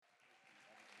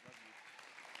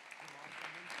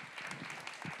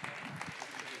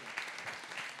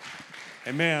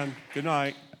Amen. Good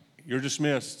night. You're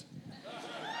dismissed.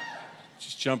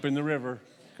 Just jump in the river.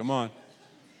 Come on.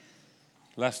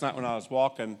 Last night when I was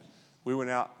walking, we went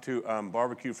out to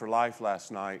Barbecue for Life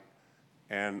last night,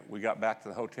 and we got back to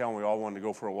the hotel, and we all wanted to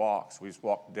go for a walk. So we just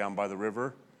walked down by the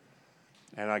river,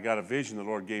 and I got a vision the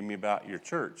Lord gave me about your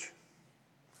church.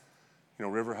 You know,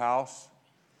 River House.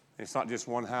 It's not just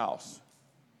one house.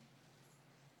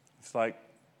 It's like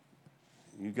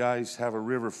you guys have a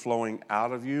river flowing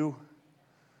out of you,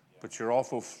 but you're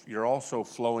also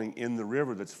flowing in the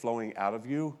river that's flowing out of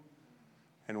you.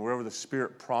 And wherever the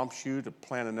Spirit prompts you to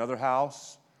plant another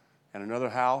house and another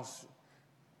house,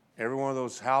 every one of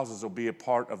those houses will be a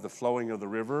part of the flowing of the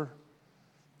river.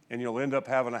 And you'll end up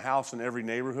having a house in every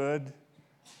neighborhood,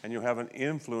 and you'll have an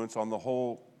influence on the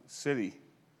whole city.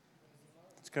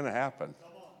 It's going to happen.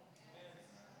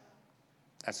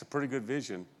 That's a pretty good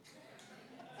vision.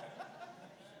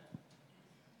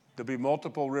 There'll be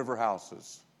multiple river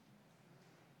houses,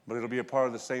 but it'll be a part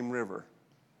of the same river.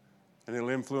 And it'll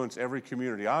influence every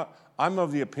community. I'm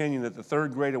of the opinion that the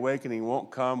third great awakening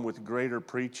won't come with greater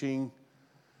preaching.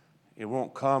 It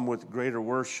won't come with greater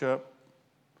worship.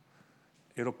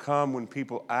 It'll come when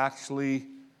people actually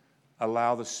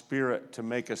allow the Spirit to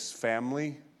make us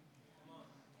family,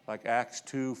 like Acts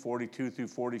 2:42 through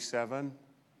 47.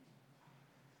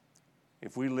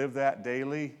 If we live that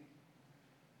daily,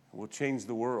 we'll change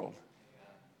the world.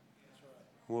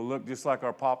 We'll look just like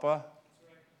our Papa.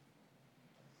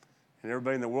 And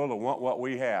everybody in the world will want what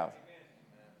we have.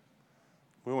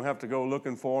 We won't have to go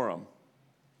looking for them.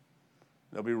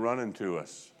 They'll be running to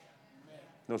us.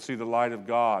 They'll see the light of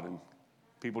God, and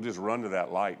people just run to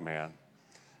that light, man.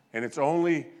 And it's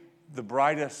only the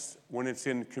brightest when it's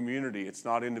in community. It's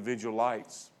not individual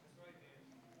lights.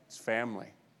 It's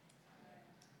family.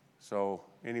 So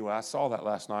anyway, I saw that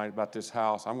last night about this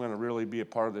house. I'm going to really be a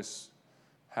part of this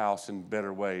house in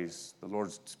better ways. The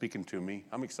Lord's speaking to me.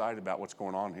 I'm excited about what's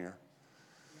going on here.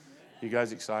 You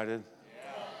guys excited?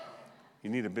 Yeah.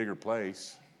 You need a bigger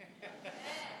place.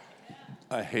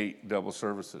 I hate double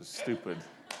services. Stupid.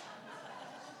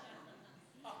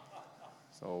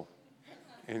 So,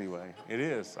 anyway, it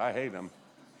is. I hate them.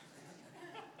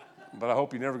 But I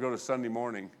hope you never go to Sunday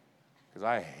morning, because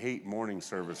I hate morning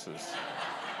services.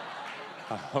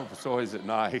 I hope it's always at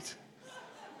night.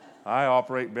 I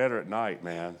operate better at night,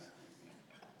 man.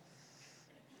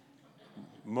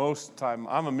 Most time,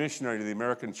 I'm a missionary to the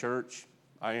American church.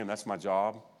 I am. That's my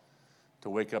job, to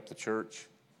wake up the church.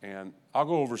 And I'll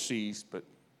go overseas, but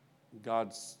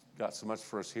God's got so much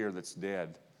for us here that's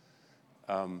dead.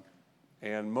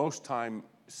 And most time,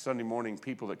 Sunday morning,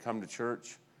 people that come to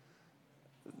church,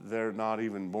 they're not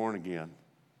even born again.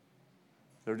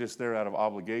 They're just there out of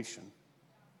obligation.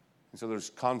 And so there's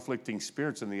conflicting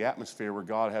spirits in the atmosphere where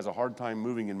God has a hard time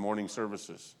moving in morning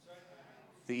services.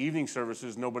 The evening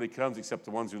services, nobody comes except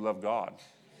the ones who love God.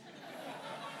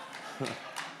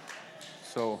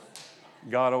 So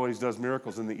God always does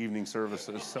miracles in the evening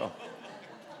services. So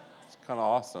it's kind of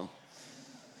awesome.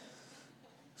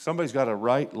 Somebody's got a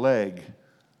right leg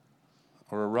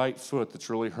or a right foot that's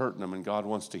really hurting them, and God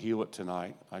wants to heal it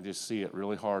tonight. I just see it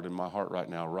really hard in my heart right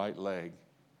now. Right leg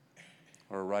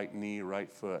or a right knee, right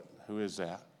foot. Who is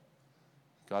that?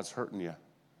 God's hurting you.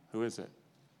 Who is it?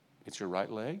 It's your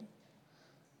right leg?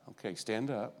 Okay, stand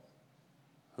up.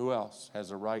 Who else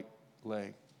has a right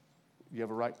leg? You have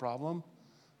a right problem?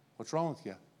 What's wrong with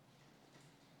you?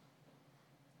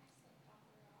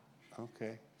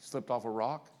 Okay, slipped off a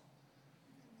rock?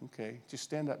 Okay, just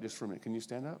stand up just for a minute. Can you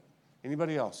stand up?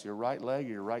 Anybody else? Your right leg or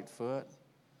your right foot?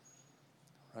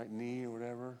 Right knee or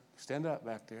whatever? Stand up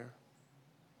back there.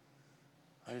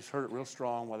 I just heard it real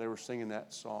strong while they were singing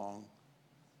that song.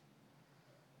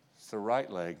 It's the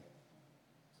right leg,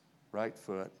 right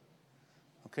foot.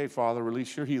 Okay, Father,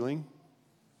 release your healing.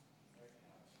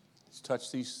 Let's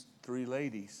touch these 3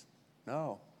 ladies.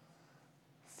 No.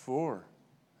 4.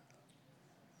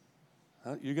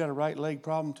 You got a right leg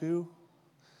problem too?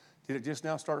 Did it just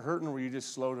now start hurting, or were you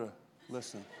just slow to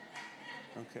listen?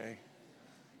 Okay.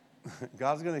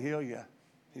 God's going to heal you.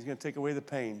 He's going to take away the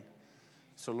pain.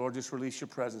 So, Lord, just release your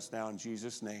presence now in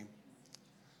Jesus' name.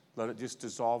 Let it just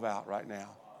dissolve out right now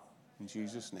in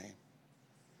Jesus' name.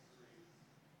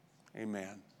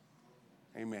 Amen.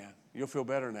 Amen. You'll feel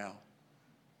better now.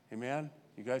 Amen?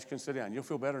 You guys can sit down. You'll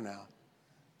feel better now.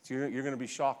 So you're going to be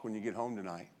shocked when you get home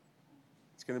tonight.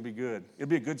 It's going to be good. It'll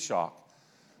be a good shock.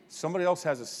 Somebody else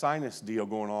has a sinus deal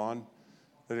going on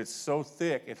that it's so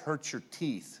thick it hurts your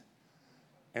teeth.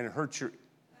 And it hurts your...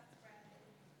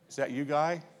 Is that you,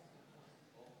 guy?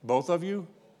 Both of you?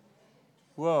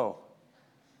 Whoa.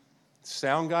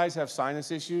 Sound guys have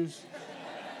sinus issues?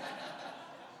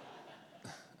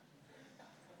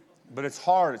 but it's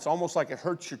hard. It's almost like it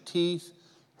hurts your teeth,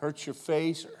 hurts your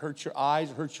face, hurts your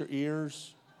eyes, hurts your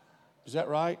ears. Is that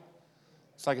right?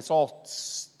 It's like it's all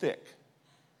thick.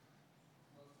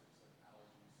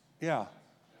 Yeah.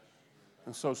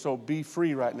 And so be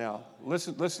free right now.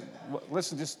 Listen,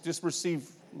 just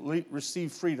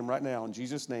receive freedom right now in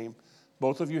Jesus' name.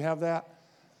 Both of you have that?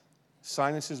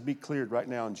 Sinuses be cleared right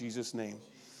now in Jesus' name.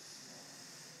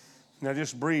 Now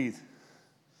just breathe.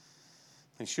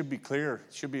 It should be clear.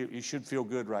 You should feel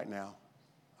good right now.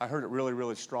 I heard it really,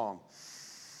 really strong.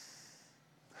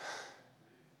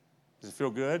 Does it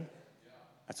feel good?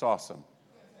 That's awesome.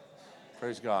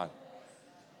 Praise God.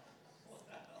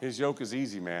 His yoke is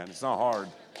easy, man. It's not hard.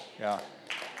 Yeah.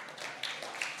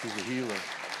 He's a healer.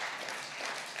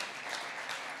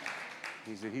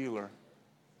 He's a healer.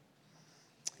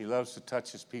 He loves to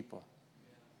touch his people.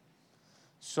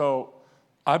 So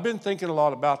I've been thinking a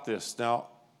lot about this. Now,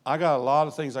 I got a lot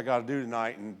of things I got to do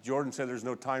tonight, and Jordan said there's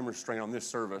no time restraint on this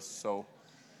service, so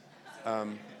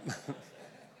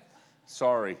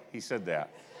sorry, he said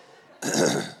that.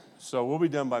 So we'll be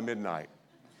done by midnight.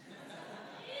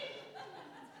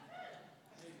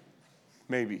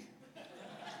 Maybe.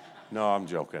 No, I'm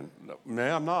joking.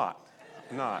 Man, I'm not.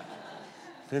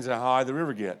 Depends on how high the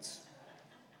river gets.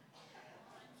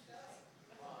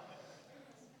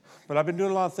 But I've been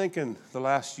doing a lot of thinking the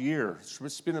last year. It's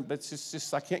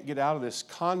just I can't get out of this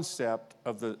concept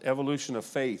of the evolution of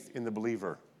faith in the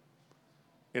believer.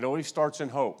 It always starts in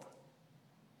hope.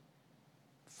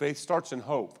 Faith starts in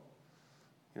hope.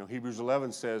 You know, Hebrews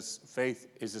 11 says faith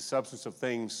is the substance of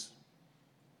things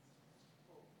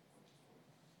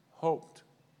hoped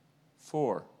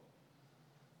for.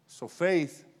 So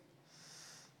faith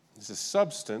is a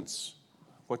substance,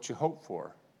 what you hope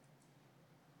for.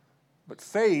 But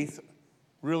faith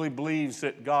really believes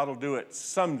that God will do it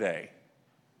someday.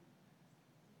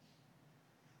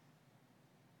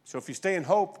 So if you stay in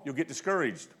hope, you'll get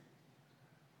discouraged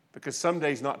because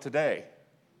someday's not today.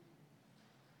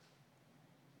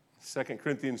 2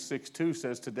 Corinthians 6:2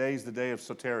 says today's the day of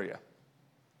soteria.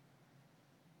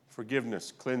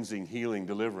 Forgiveness, cleansing, healing,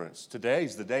 deliverance.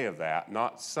 Today's the day of that,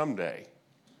 not someday.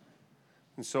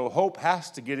 And so hope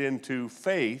has to get into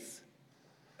faith.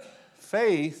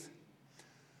 Faith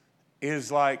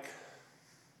is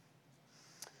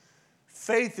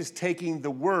taking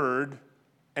the word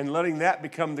and letting that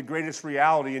become the greatest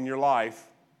reality in your life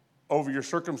over your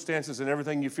circumstances and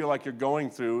everything you feel like you're going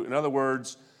through. In other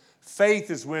words, faith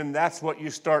is when that's what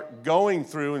you start going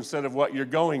through instead of what you're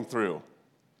going through.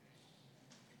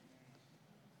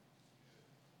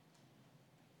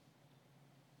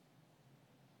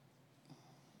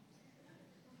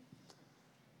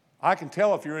 I can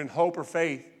tell if you're in hope or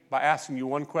faith by asking you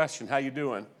one question, how you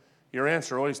doing? Your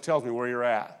answer always tells me where you're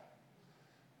at.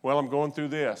 Well, I'm going through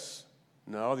this.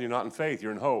 No, you're not in faith,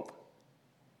 you're in hope.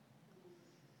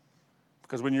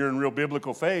 Because when you're in real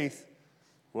biblical faith,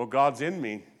 well, God's in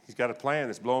me. He's got a plan.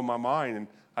 It's blowing my mind, and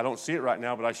I don't see it right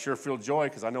now, but I sure feel joy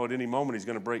because I know at any moment he's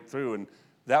going to break through. And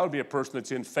that would be a person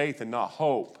that's in faith and not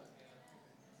hope.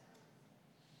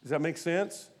 Does that make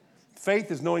sense?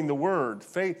 Faith is knowing the word.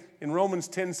 Faith, in Romans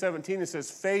 10:17, it says,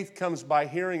 faith comes by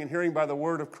hearing, and hearing by the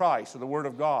word of Christ, or the word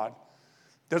of God.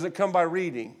 It doesn't come by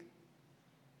reading.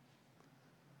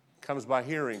 It comes by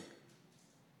hearing.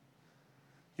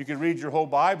 You can read your whole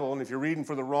Bible, and if you're reading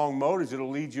for the wrong motives,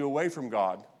 it'll lead you away from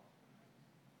God.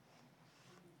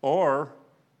 Or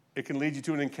it can lead you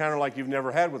to an encounter like you've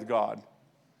never had with God.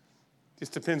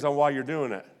 Just depends on why you're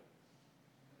doing it.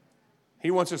 He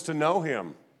wants us to know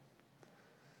him.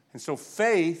 And so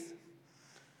faith,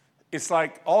 it's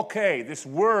like, okay, this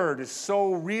word is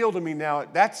so real to me now.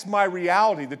 That's my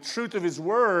reality. The truth of his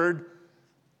word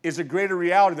is a greater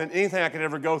reality than anything I could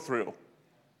ever go through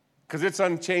because it's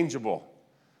unchangeable.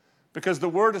 Because the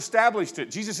word established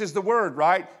it. Jesus is the word,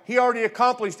 right? He already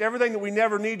accomplished everything that we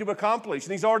never need to accomplish.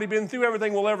 And he's already been through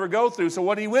everything we'll ever go through. So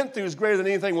what he went through is greater than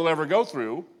anything we'll ever go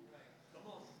through.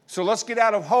 So let's get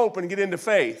out of hope and get into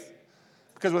faith.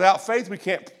 Because without faith, we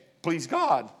can't please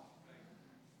God.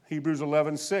 Hebrews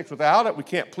 11:6. Without it, we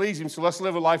can't please him, so let's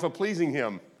live a life of pleasing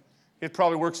him. It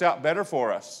probably works out better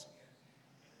for us.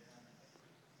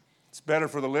 It's better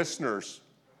for the listeners.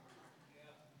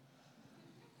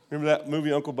 Remember that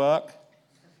movie, Uncle Buck?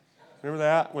 Remember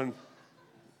that? When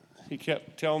he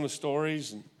kept telling the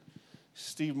stories, and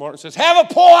Steve Martin says, have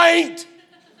a point!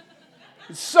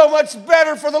 It's so much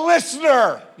better for the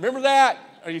listener. Remember that?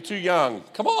 Are you too young?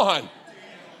 Come on.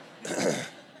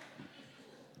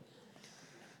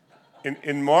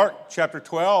 In Mark chapter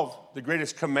 12, the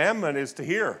greatest commandment is to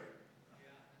hear.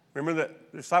 Remember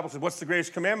the disciples said, what's the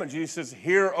greatest commandment? Jesus says,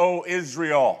 hear, O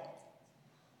Israel.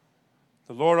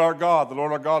 The Lord our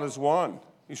God is one.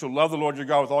 You shall love the Lord your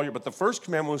God with all your. But the first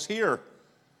commandment was hear.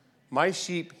 My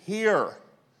sheep hear.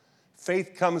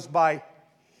 Faith comes by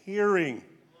hearing.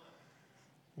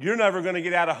 You're never going to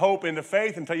get out of hope into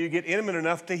faith until you get intimate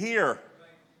enough to hear.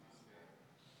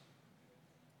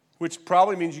 Which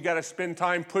probably means you got to spend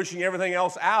time pushing everything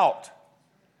else out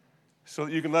so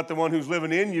that you can let the one who's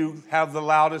living in you have the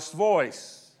loudest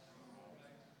voice.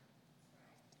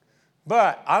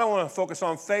 But I don't want to focus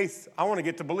on faith. I want to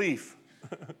get to belief.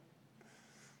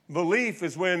 Belief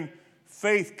is when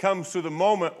faith comes to the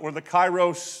moment where the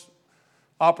Kairos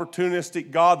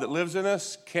opportunistic God that lives in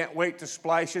us can't wait to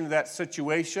splash into that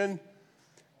situation.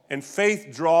 And faith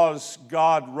draws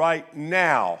God right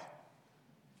now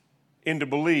into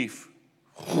belief.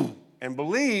 And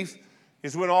belief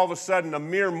is when all of a sudden a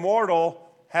mere mortal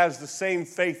has the same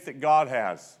faith that God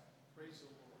has.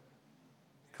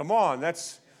 Come on,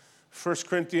 that's 1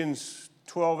 Corinthians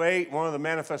 12:8. One of the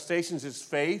manifestations is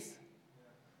faith.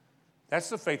 That's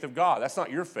the faith of God. That's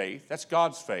not your faith. That's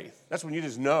God's faith. That's when you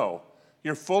just know.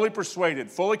 You're fully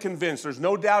persuaded, fully convinced. There's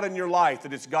no doubt in your life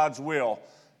that it's God's will.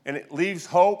 And it leaves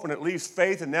hope and it leaves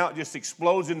faith, and now it just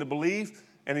explodes into belief,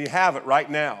 and you have it right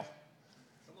now.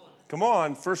 Come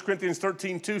on. 1 Corinthians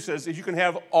 13:2 says, if you can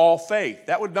have all faith.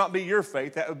 That would not be your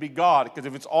faith. That would be God, because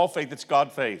if it's all faith, it's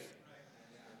God faith.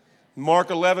 Mark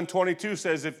 11:22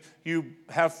 says, if you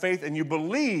have faith and you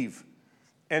believe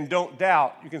and don't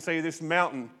doubt, you can say to this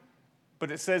mountain, but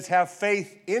it says have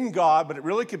faith in God, but it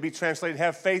really could be translated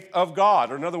have faith of God.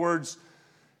 Or in other words,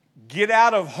 get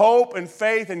out of hope and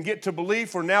faith and get to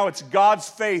belief, where now it's God's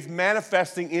faith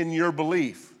manifesting in your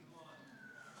belief.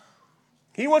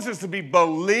 He wants us to be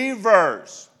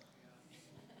believers.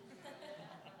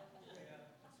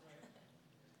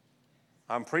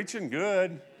 I'm preaching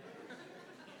good.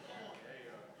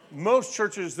 Most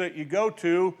churches that you go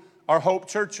to are hope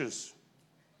churches.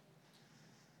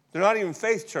 They're not even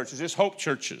faith churches, it's hope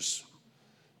churches.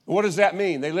 What does that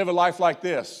mean? They live a life like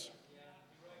this.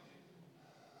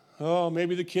 Oh,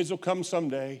 maybe the kids will come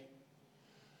someday.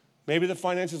 Maybe the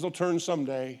finances will turn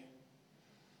someday.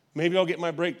 Maybe I'll get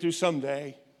my breakthrough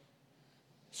someday.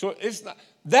 So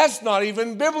that's not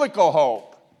even biblical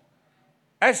hope.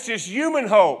 That's just human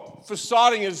hope,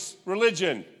 facading as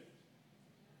religion.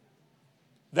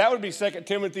 That would be 2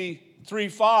 Timothy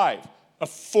 3:5, a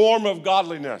form of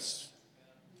godliness.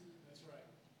 That's right.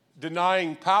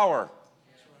 Denying power.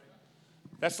 That's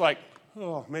right. That's like,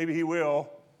 oh, maybe he will,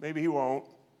 maybe he won't.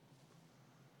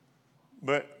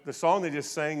 But the song they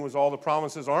just sang was all the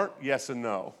promises aren't yes and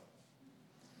no.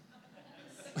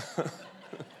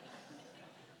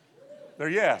 They're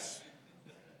yes.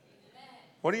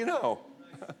 What do you know?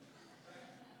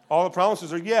 All the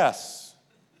promises are yes.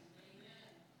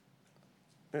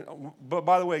 But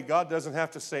by the way, God doesn't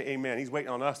have to say amen. He's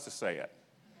waiting on us to say it.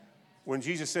 When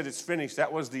Jesus said it's finished,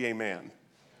 that was the amen.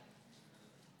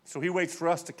 So he waits for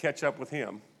us to catch up with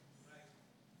him.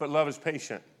 But love is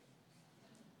patient.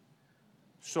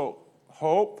 So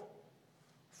hope,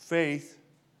 faith,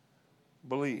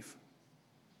 belief.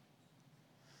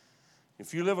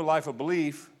 If you live a life of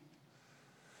belief,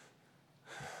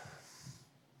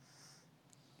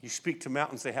 you speak to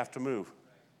mountains, they have to move.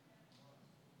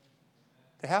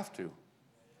 They have to.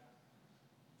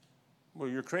 Well,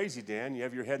 you're crazy, Dan. You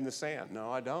have your head in the sand.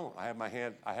 No, I don't. I have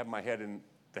my head in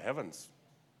the heavens.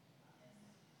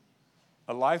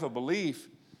 A life of belief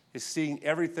is seeing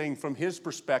everything from his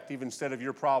perspective instead of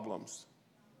your problems.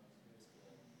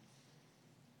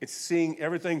 It's seeing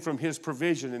everything from his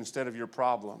provision instead of your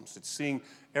problems. It's seeing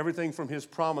everything from his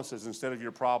promises instead of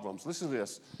your problems. Listen to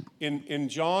this. In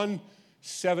John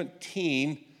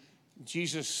 17,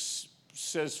 Jesus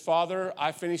says, Father,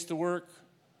 I finished the work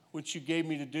which you gave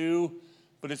me to do,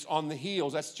 but it's on the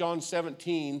heels. That's John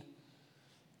 17.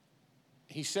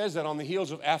 He says that on the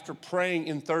heels of after praying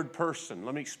in third person.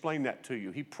 Let me explain that to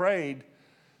you. He prayed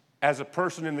as a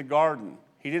person in the garden.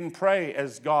 He didn't pray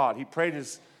as God. He prayed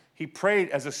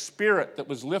as a spirit that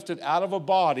was lifted out of a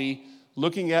body,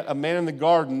 looking at a man in the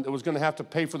garden that was going to have to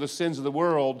pay for the sins of the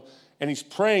world. And he's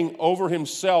praying over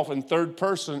himself in third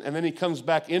person, and then he comes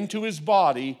back into his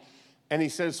body, and he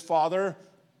says, Father,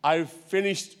 I've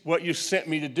finished what you sent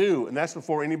me to do. And that's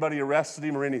before anybody arrested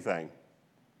him or anything.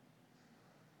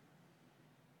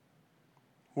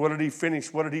 What did he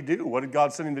finish? What did he do? What did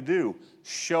God send him to do?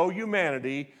 Show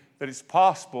humanity that it's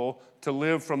possible to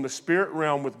live from the spirit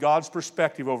realm with God's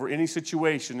perspective over any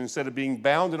situation. Instead of being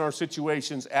bound in our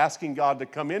situations, asking God to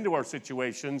come into our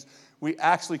situations, we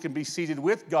actually can be seated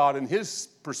with God in his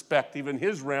perspective, in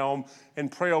his realm,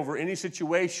 and pray over any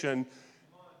situation.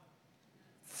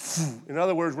 In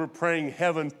other words, we're praying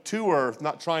heaven to earth,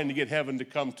 not trying to get heaven to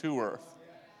come to earth.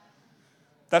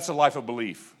 That's a life of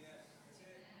belief.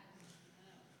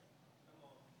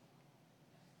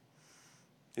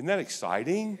 Isn't that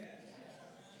exciting?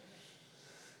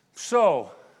 So,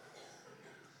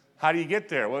 how do you get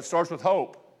there? Well, it starts with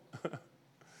hope.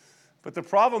 But the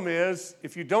problem is,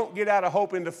 if you don't get out of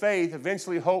hope into faith,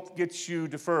 eventually hope gets you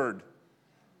deferred.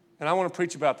 And I want to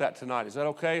preach about that tonight. Is that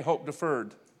okay? Hope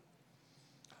deferred.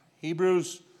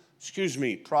 Proverbs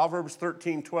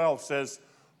 13:12 says,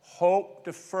 hope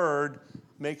deferred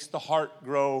makes the heart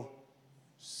grow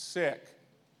sick.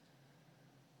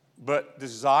 But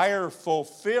desire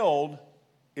fulfilled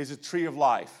is a tree of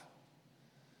life.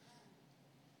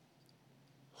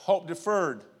 Hope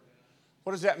deferred.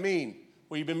 What does that mean?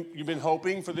 Well, you've been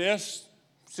hoping for this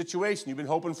situation. You've been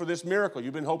hoping for this miracle.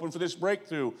 You've been hoping for this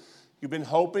breakthrough. You've been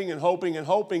hoping and hoping and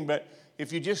hoping, but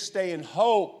if you just stay in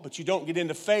hope, but you don't get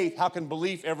into faith, how can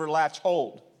belief ever latch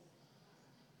hold?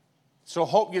 So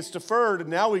hope gets deferred, and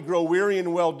now we grow weary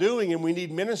in well-doing, and we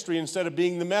need ministry instead of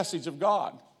being the message of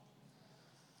God.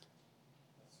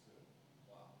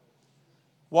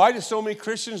 Why do so many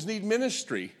Christians need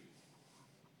ministry?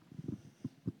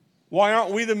 Why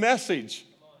aren't we the message?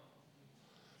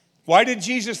 Why did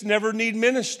Jesus never need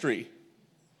ministry?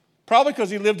 Probably because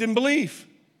he lived in belief.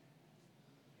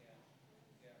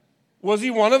 Was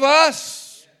he one of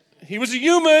us? He was a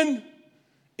human,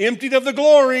 emptied of the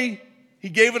glory. He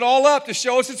gave it all up to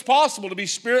show us it's possible to be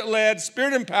Spirit-led,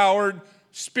 Spirit-empowered,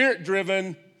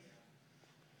 Spirit-driven.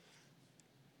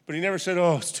 But he never said,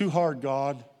 oh, it's too hard,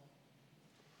 God.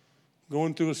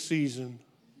 Going through a season.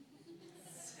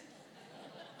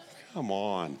 Come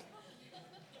on.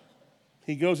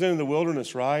 He goes into the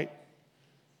wilderness, right?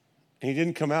 And he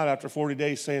didn't come out after 40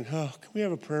 days saying, oh, can we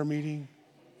have a prayer meeting?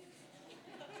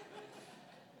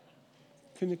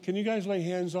 Can you guys lay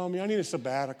hands on me? I need a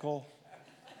sabbatical.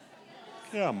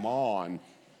 Come on.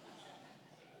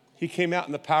 He came out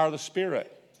in the power of the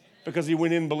Spirit because he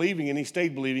went in believing and he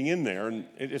stayed believing in there. And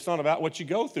it's not about what you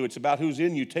go through. It's about who's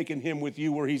in you, taking him with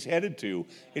you where he's headed to.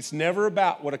 It's never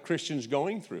about what a Christian's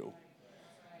going through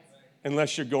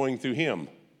unless you're going through him.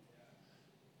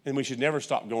 And we should never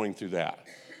stop going through that.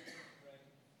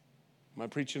 Am I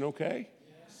preaching okay?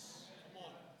 Yes. Come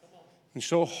on. And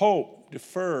so hope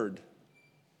deferred.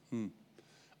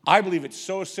 I believe it's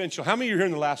so essential. How many of you are here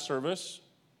in the last service?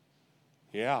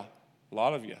 Yeah, a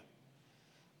lot of you.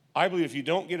 I believe if you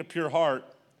don't get a pure heart,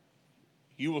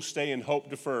 you will stay in hope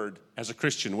deferred as a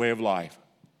Christian way of life.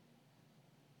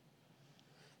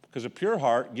 Because a pure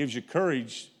heart gives you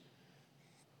courage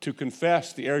to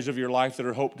confess the areas of your life that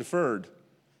are hope deferred.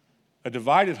 A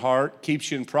divided heart keeps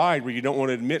you in pride where you don't want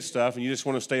to admit stuff and you just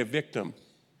want to stay a victim.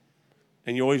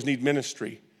 And you always need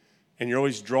ministry. And you're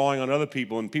always drawing on other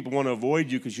people, and people want to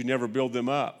avoid you because you never build them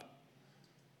up.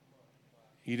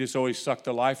 You just always suck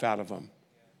the life out of them.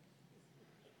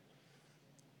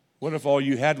 What if all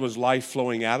you had was life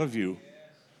flowing out of you?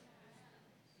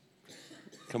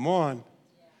 Come on.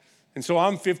 And so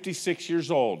I'm 56 years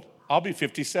old. I'll be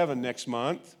 57 next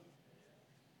month.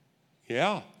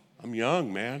 Yeah, I'm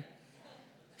young, man.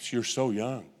 You're so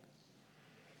young.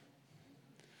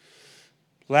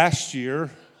 Last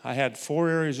year, I had 4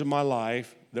 areas of my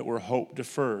life that were hope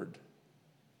deferred.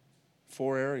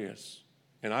 4 areas.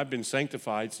 And I've been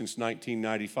sanctified since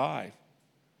 1995.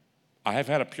 I have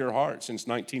had a pure heart since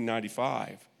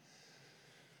 1995.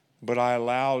 But I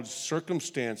allowed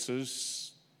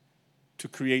circumstances to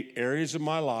create areas of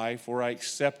my life where I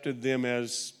accepted them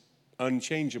as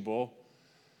unchangeable.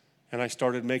 And I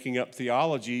started making up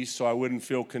theologies so I wouldn't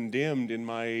feel condemned in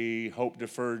my hope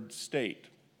deferred state.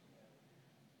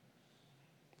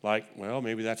 Like, well,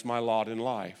 maybe that's my lot in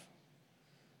life.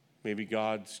 Maybe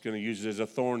God's going to use it as a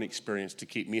thorn experience to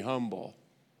keep me humble.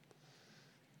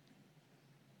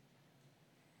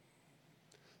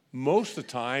 Most of the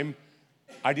time,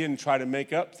 I didn't try to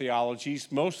make up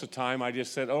theologies. Most of the time, I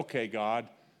just said, okay, God,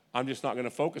 I'm just not going to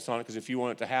focus on it because if you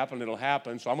want it to happen, it'll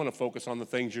happen. So I'm going to focus on the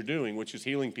things you're doing, which is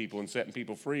healing people and setting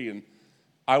people free. And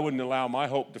I wouldn't allow my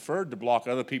hope deferred to block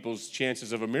other people's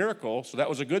chances of a miracle. So that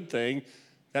was a good thing.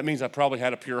 That means I probably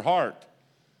had a pure heart.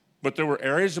 But there were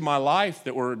areas of my life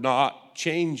that were not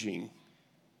changing.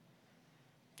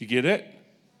 You get it?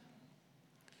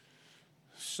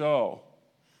 So,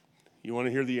 you want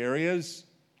to hear the areas?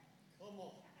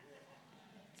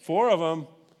 4 of them.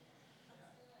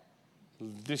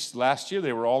 This last year,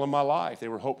 they were all in my life. They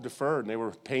were hope deferred, and they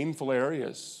were painful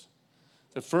areas.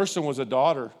 The first one was a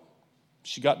daughter.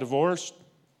 She got divorced.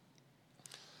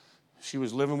 She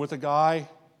was living with a guy.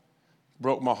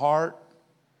 Broke my heart.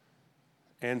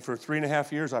 And for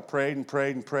 3.5 years, I prayed and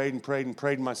prayed and prayed and prayed and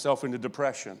prayed myself into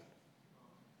depression.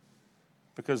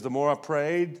 Because the more I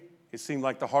prayed, it seemed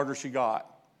like the harder she got.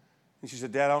 And she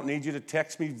said, Dad, I don't need you to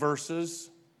text me verses.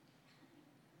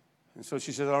 And so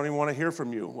she said, I don't even want to hear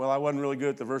from you. Well, I wasn't really good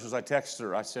at the verses. I texted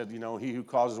her. I said, he who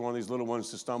causes one of these little ones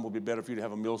to stumble would be better for you to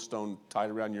have a millstone tied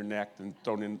around your neck than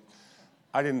thrown in.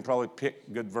 I didn't probably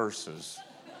pick good verses.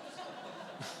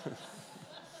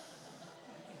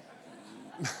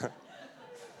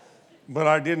 But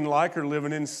I didn't like her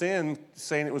living in sin,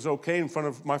 saying it was okay in front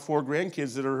of my 4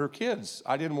 grandkids that are her kids.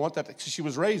 I didn't want that. She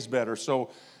was raised better. So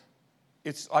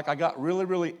it's like I got really,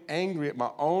 really angry at my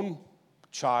own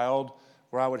child,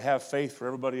 where I would have faith for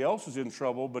everybody else who's in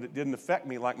trouble, but it didn't affect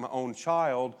me like my own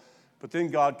child. But then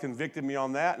God convicted me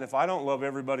on that. And if I don't love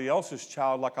everybody else's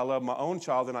child like I love my own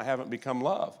child, then I haven't become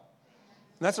love.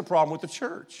 And that's a problem with the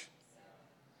church.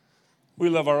 We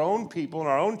love our own people and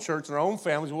our own church and our own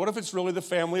families. What if it's really the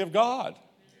family of God?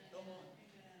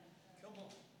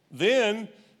 Then,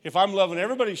 if I'm loving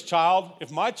everybody's child,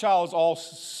 if my child is all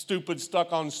stupid,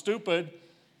 stuck on stupid,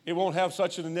 it won't have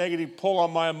such a negative pull on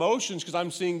my emotions because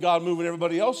I'm seeing God move in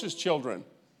everybody else's children.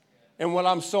 And what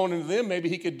I'm sowing into them, maybe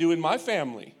he could do in my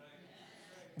family.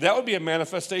 That would be a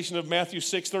manifestation of Matthew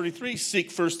 6:33. Seek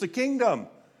first the kingdom.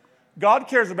 God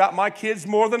cares about my kids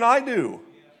more than I do.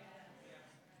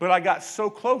 But I got so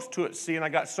close to it, and I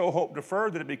got so hope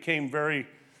deferred that it became very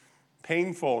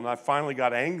painful. And I finally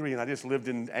got angry, and I just lived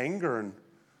in anger, and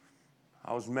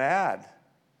I was mad.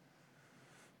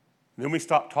 Then we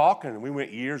stopped talking, and we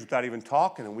went years without even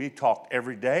talking, and we talked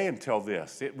every day until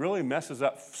this. It really messes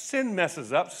up. Sin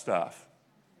messes up stuff.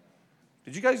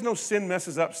 Did you guys know sin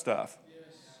messes up stuff?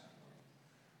 Yes.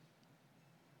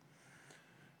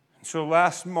 So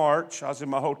last March, I was in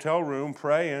my hotel room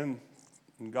praying,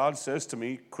 and God says to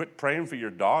me, quit praying for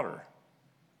your daughter.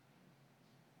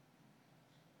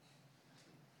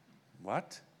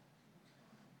 What?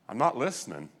 I'm not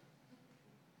listening.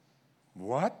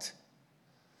 What?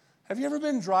 Have you ever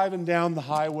been driving down the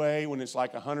highway when it's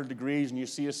like 100 degrees and you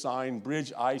see a sign,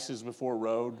 bridge ices before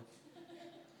road?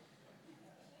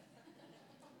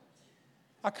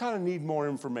 I kind of need more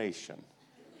information.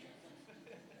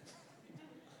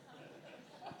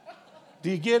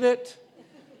 Do you get it?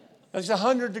 It's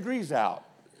 100 degrees out.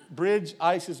 Bridge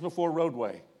ices before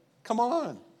roadway. Come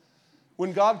on.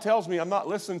 When God tells me I'm not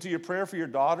listening to your prayer for your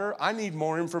daughter, I need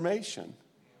more information.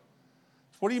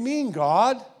 What do you mean,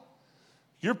 God?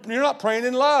 You're not praying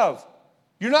in love.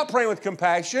 You're not praying with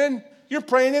compassion. You're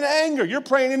praying in anger. You're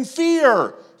praying in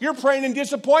fear. You're praying in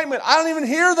disappointment. I don't even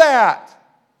hear that.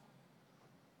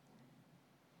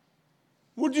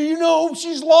 Well, do you know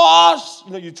she's lost?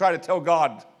 You try to tell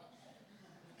God.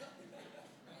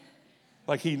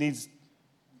 Like he needs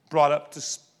brought up to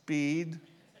speed.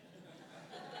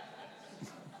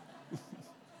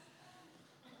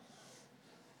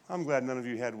 I'm glad none of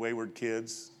you had wayward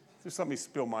kids. Just let me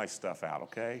spill my stuff out,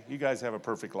 okay? You guys have a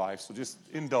perfect life, so just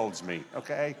indulge me,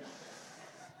 okay?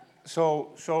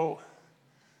 So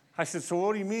I said, so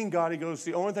what do you mean, God? He goes,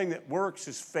 the only thing that works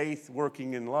is faith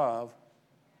working in love.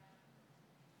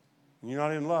 And you're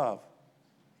not in love.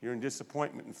 You're in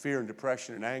disappointment and fear and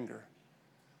depression and anger.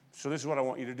 So this is what I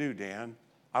want you to do, Dan.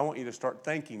 I want you to start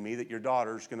thanking me that your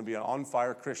daughter's going to be an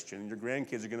on-fire Christian. Your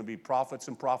grandkids are going to be prophets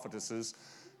and prophetesses.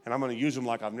 And I'm going to use them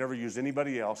like I've never used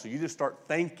anybody else. So you just start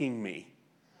thanking me.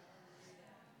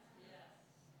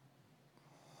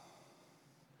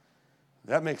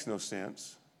 That makes no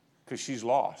sense because she's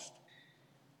lost.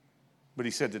 But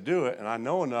he said to do it, and I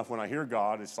know enough when I hear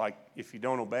God, it's like if you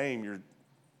don't obey him, you're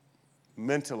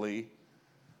mentally,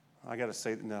 I got to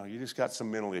say, no, you just got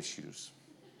some mental issues.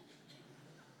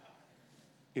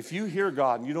 If you hear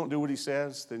God and you don't do what he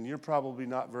says, then you're probably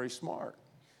not very smart.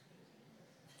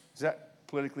 Is that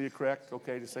politically correct?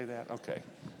 Okay to say that? Okay.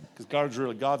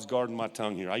 Because God's guarding my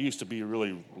tongue here. I used to be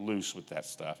really loose with that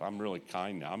stuff. I'm really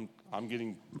kind now. I'm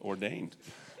getting ordained.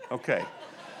 Okay.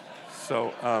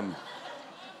 So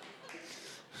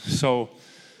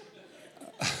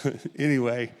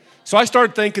anyway, so I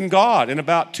started thanking God. And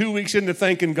about 2 weeks into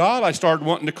thanking God, I started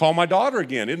wanting to call my daughter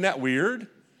again. Isn't that weird?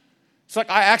 It's like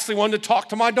I actually wanted to talk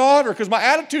to my daughter because my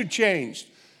attitude changed.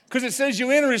 Because it says you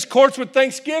enter his courts with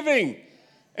thanksgiving.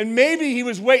 And maybe he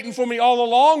was waiting for me all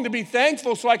along to be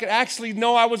thankful so I could actually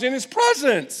know I was in his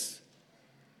presence.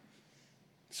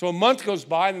 So a month goes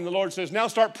by and then the Lord says, now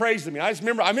start praising me. I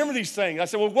remember these things. I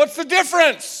said, well, what's the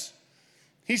difference?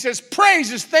 He says, praise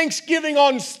is thanksgiving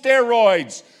on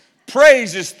steroids.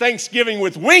 Praise is thanksgiving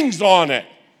with wings on it.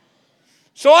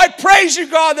 So I praise you,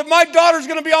 God, that my daughter's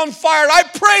going to be on fire. I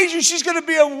praise you. She's going to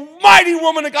be a mighty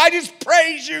woman. I just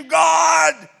praise you,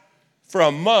 God, for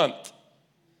a month.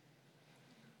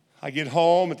 I get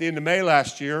home at the end of May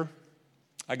last year.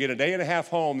 I get a day and a half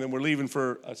home. Then we're leaving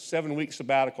for a 7-week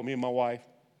sabbatical, me and my wife.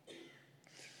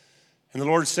 And the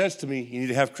Lord says to me, you need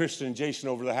to have Kristen and Jason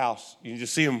over to the house. You need to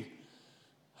see them.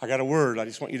 I got a word. I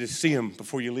just want you to see them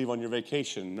before you leave on your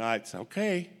vacation. And I said,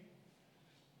 okay.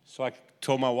 So I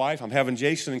told my wife, I'm having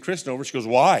Jason and Kristen over. She goes,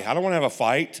 why? I don't want to have a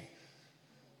fight.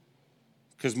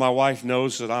 Because my wife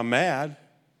knows that I'm mad.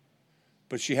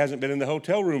 But she hasn't been in the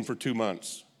hotel room for 2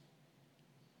 months.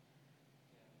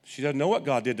 She doesn't know what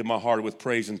God did to my heart with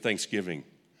praise and thanksgiving.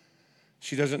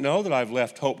 She doesn't know that I've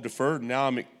left hope deferred and now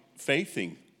I'm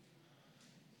faithing.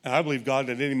 And I believe God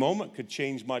at any moment could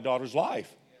change my daughter's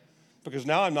life. Because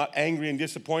now I'm not angry and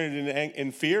disappointed and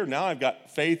in fear. Now I've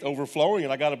got faith overflowing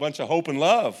and I got a bunch of hope and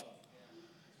love.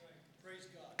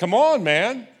 Come on,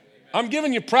 man. I'm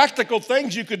giving you practical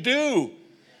things you could do.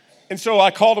 And so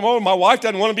I called them over. My wife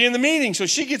doesn't want to be in the meeting. So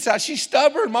she gets out. She's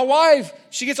stubborn. My wife,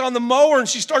 she gets on the mower and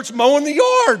she starts mowing the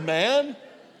yard, man.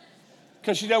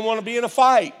 Because she doesn't want to be in a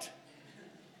fight.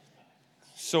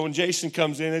 So when Jason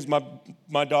comes in as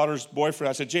my daughter's boyfriend,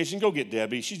 I said, Jason, go get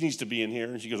Debbie. She needs to be in here.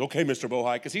 And she goes, okay, Mr.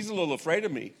 Bohai, because he's a little afraid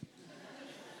of me.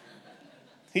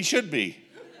 He should be.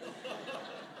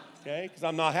 Okay, because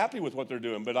I'm not happy with what they're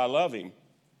doing, but I love him.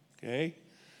 Okay.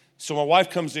 So my wife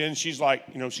comes in. She's like,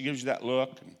 she gives you that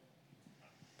look. And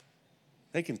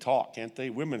they can talk, can't they?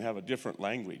 Women have a different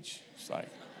language. It's like...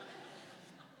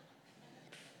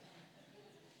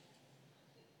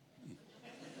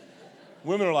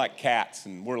 Women are like cats,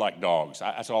 and we're like dogs.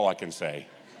 That's all I can say.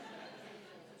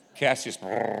 Cats just,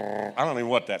 I don't know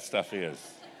what that stuff is.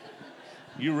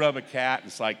 You rub a cat,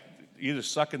 it's like either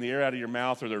sucking the air out of your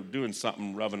mouth or they're doing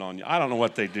something rubbing on you. I don't know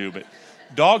what they do, but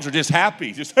dogs are just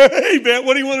happy. Just, hey, man,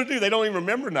 what do you want to do? They don't even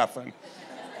remember nothing.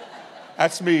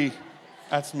 That's me.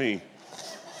 That's me.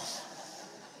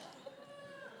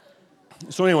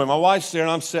 So anyway, my wife's there,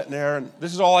 and I'm sitting there, and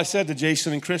this is all I said to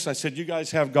Jason and Chris. I said, you guys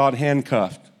have God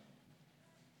handcuffed.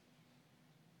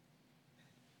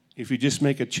 If you just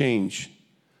make a change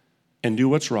and do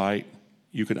what's right,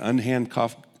 you can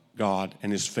unhandcuff God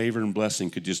and his favor and blessing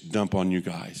could just dump on you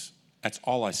guys. That's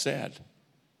all I said.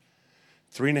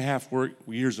 3.5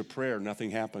 years of prayer, nothing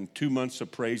happened. 2 months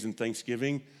of praise and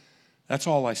thanksgiving, that's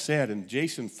all I said. And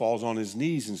Jason falls on his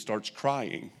knees and starts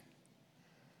crying.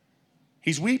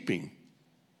 He's weeping.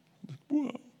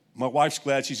 Whoa. My wife's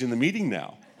glad she's in the meeting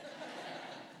now.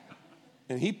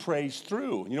 And he prays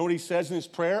through. You know what he says in his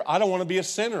prayer? I don't want to be a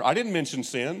sinner. I didn't mention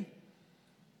sin.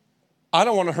 I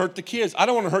don't want to hurt the kids. I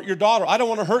don't want to hurt your daughter. I don't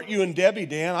want to hurt you and Debbie,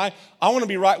 Dan. I want to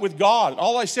be right with God.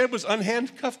 All I said was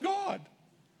unhandcuff God.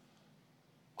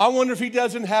 I wonder if he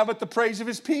doesn't inhabit the praise of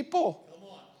his people. Come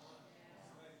on.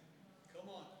 Come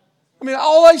on. I mean,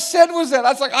 all I said was that.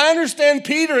 I was like, I understand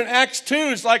Peter in Acts 2.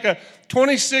 It's like a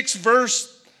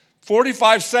 26-verse,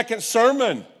 45-second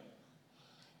sermon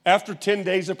after 10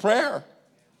 days of prayer.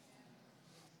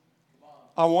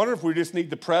 I wonder if we just need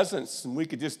the presence and we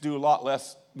could just do a lot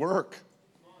less work.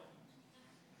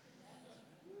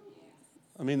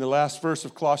 I mean, the last verse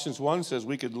of Colossians 1 says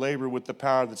we could labor with the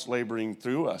power that's laboring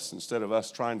through us instead of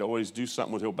us trying to always do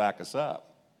something where he'll back us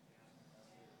up.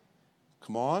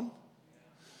 Come on.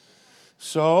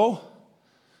 So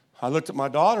I looked at my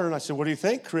daughter and I said, what do you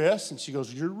think, Chris? And she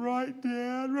goes, you're right,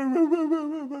 Dad.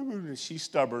 And she's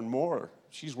stubborn more.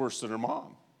 She's worse than her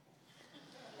mom.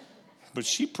 But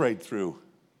she prayed through.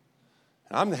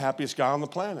 And I'm the happiest guy on the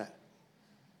planet.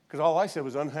 Because all I said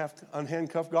was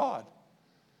unhandcuff God.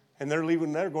 And they're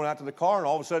leaving there, going out to the car, and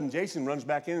all of a sudden Jason runs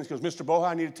back in and goes, Mr. Bohai,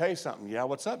 I need to tell you something. Yeah,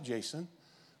 what's up, Jason?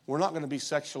 We're not going to be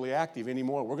sexually active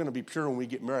anymore. We're going to be pure when we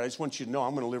get married. I just want you to know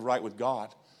I'm going to live right with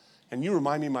God. And you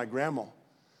remind me of my grandma.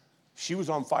 She was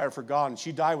on fire for God, and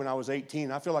she died when I was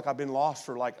 18. I feel like I've been lost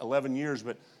for like 11 years,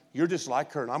 but you're just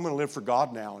like her, and I'm going to live for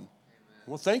God now. And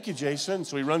well, thank you, Jason.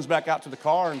 So he runs back out to the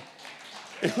car, and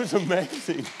it was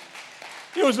amazing.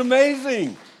 It was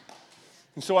amazing.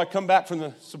 And so I come back from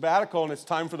the sabbatical, and it's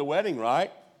time for the wedding,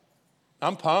 right?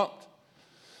 I'm pumped.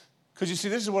 Because you see,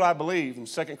 this is what I believe. In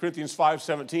 2 Corinthians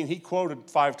 5:17, he quoted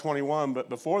 5:21, but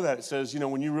before that it says,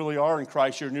 when you really are in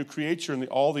Christ, you're a new creature, and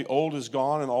all the old is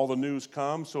gone, and all the new has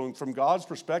come. So from God's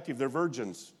perspective, they're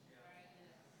virgins.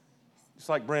 It's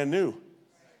like brand new.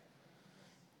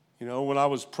 When I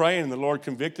was praying, the Lord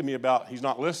convicted me about he's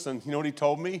not listening. You know what he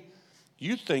told me?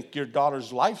 You think your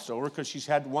daughter's life's over because she's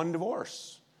had 1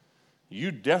 divorce. You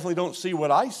definitely don't see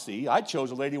what I see. I chose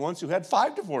a lady once who had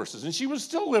 5 divorces, and she was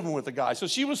still living with a guy, so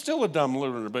she was still a dumb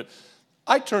learner, but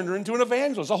I turned her into an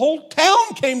evangelist. The whole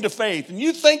town came to faith, and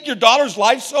you think your daughter's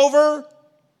life's over?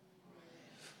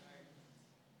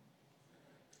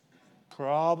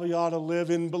 Probably ought to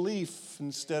live in belief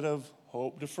instead of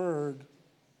hope deferred.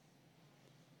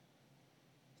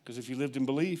 Because if you lived in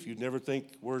belief, you'd never think,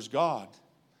 where's God?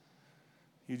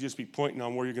 You just be pointing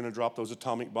on where you're going to drop those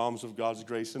atomic bombs of God's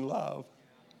grace and love.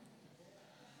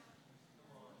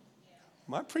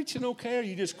 Am I preaching okay, or are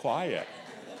you just quiet?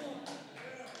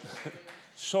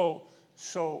 So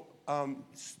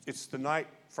it's the night,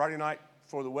 Friday night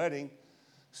before the wedding.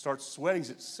 Wedding's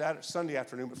at Sunday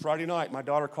afternoon, but Friday night, my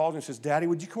daughter calls me and says, Daddy,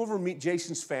 would you come over and meet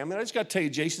Jason's family? And I just got to tell you,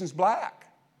 Jason's black.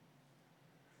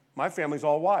 My family's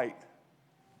all white.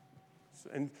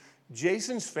 And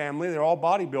Jason's family, they're all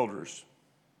bodybuilders.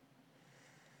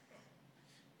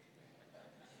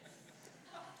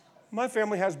 My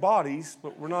family has bodies,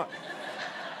 but we're not.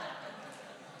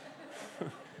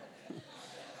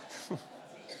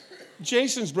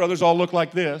 Jason's brothers all look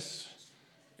like this,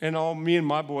 and me and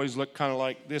my boys look kind of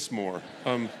like this more.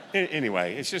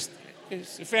 Anyway, it's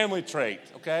a family trait,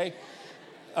 okay?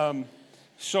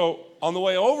 So on the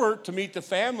way over to meet the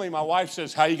family, my wife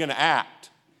says, how are you going to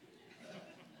act?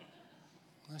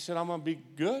 I said, I'm going to be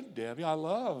good, Debbie. I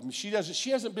love him. She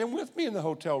hasn't been with me in the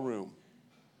hotel room.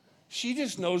 She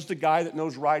just knows the guy that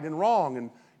knows right and wrong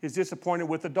and is disappointed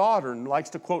with the daughter and likes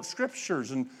to quote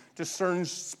scriptures and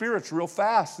discerns spirits real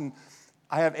fast. And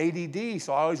I have ADD,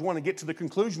 so I always want to get to the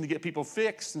conclusion to get people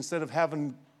fixed instead of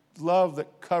having love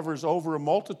that covers over a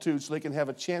multitude so they can have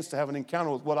a chance to have an encounter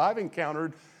with what I've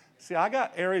encountered. See, I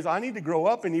got areas I need to grow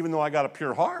up in even though I got a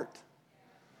pure heart.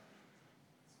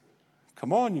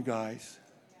 Come on, you guys.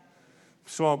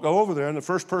 So I'll go over there, and the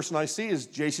first person I see is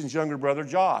Jason's younger brother,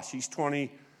 Josh. He's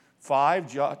 25.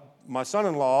 My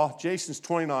son-in-law, Jason's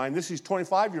 29. This is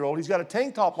 25-year-old. He's got a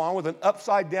tank top on with an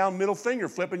upside-down middle finger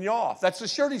flipping you off. That's the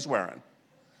shirt he's wearing.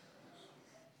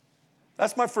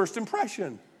 That's my first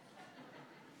impression.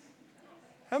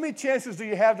 How many chances do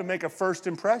you have to make a first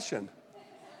impression?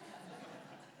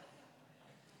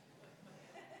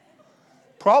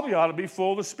 Probably ought to be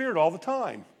full of the Spirit all the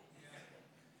time.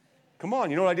 Come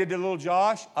on, you know what I did to little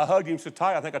Josh? I hugged him so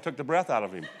tight, I think I took the breath out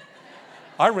of him.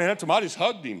 I ran up to him, I just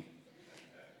hugged him.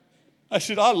 I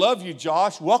said, I love you,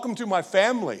 Josh. Welcome to my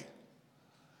family.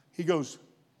 He goes,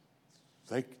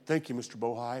 thank you, Mr.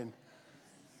 Bohai.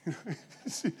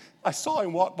 And I saw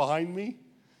him walk behind me.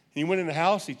 He went in the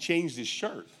house, he changed his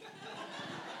shirt.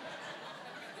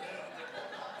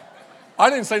 I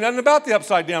didn't say nothing about the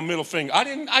upside down middle finger. I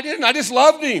didn't. I just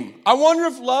loved him. I wonder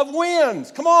if love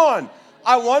wins. Come on.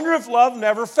 I wonder if love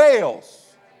never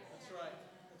fails. That's right.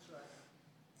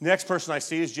 Next person I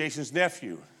see is Jason's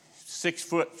nephew.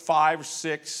 6'5",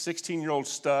 6", 16-year-old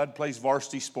stud, plays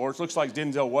varsity sports, looks like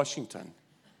Denzel Washington.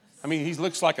 I mean, he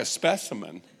looks like a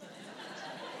specimen.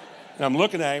 And I'm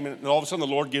looking at him, and all of a sudden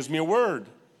the Lord gives me a word.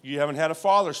 You haven't had a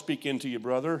father speak into you,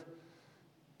 brother.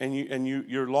 And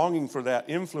you're longing for that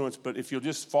influence, but if you'll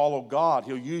just follow God,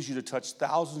 he'll use you to touch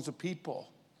thousands of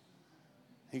people.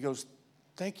 He goes,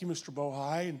 thank you, Mr.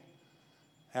 Bohai. And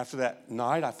after that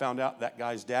night, I found out that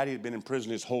guy's daddy had been in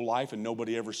prison his whole life, and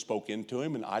nobody ever spoke into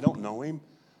him, and I don't know him.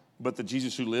 But the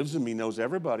Jesus who lives in me knows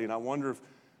everybody, and I wonder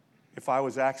if I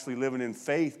was actually living in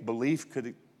faith, belief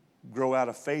could grow out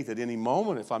of faith at any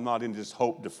moment if I'm not in this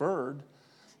hope deferred.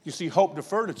 You see, hope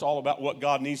deferred, it's all about what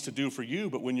God needs to do for you.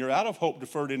 But when you're out of hope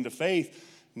deferred into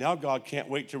faith, now God can't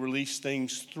wait to release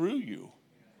things through you.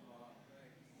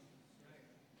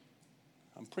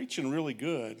 I'm preaching really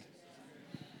good.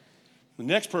 The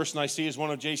next person I see is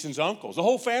one of Jason's uncles. The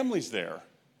whole family's there.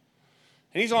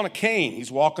 And he's on a cane.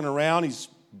 He's walking around. He's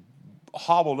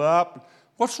hobbled up.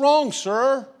 What's wrong,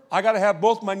 sir? I got to have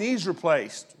both my knees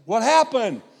replaced. What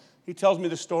happened? He tells me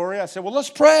the story. I said, well, let's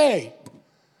pray.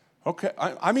 Okay,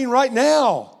 I mean right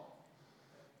now.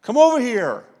 Come over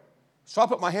here. So I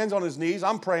put my hands on his knees.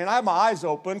 I'm praying. I have my eyes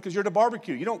open because you're at a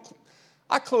barbecue.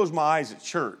 I close my eyes at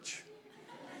church.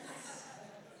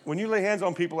 When you lay hands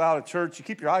on people out of church, you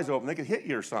keep your eyes open. They could hit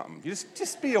you or something. You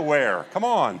just be aware. Come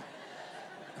on.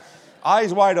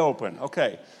 Eyes wide open.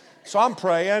 Okay. So I'm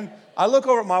praying. I look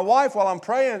over at my wife while I'm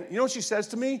praying. You know what she says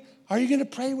to me? Are you going to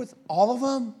pray with all of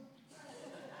them?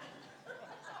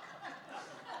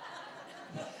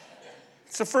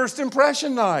 It's a first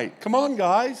impression night. Come on,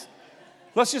 guys.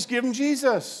 Let's just give them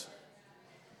Jesus.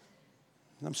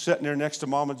 I'm sitting there next to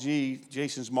Mama G,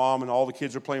 Jason's mom, and all the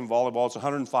kids are playing volleyball. It's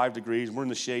 105 degrees. And we're in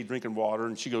the shade drinking water.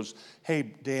 And she goes, hey,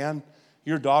 Dan,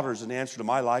 your daughter is an answer to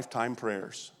my lifetime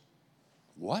prayers.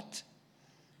 What?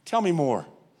 Tell me more.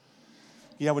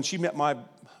 Yeah, when she met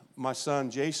my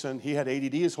son, Jason, he had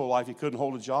ADD his whole life. He couldn't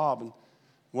hold a job. And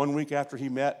 1 week after he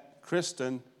met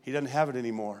Kristen, he doesn't have it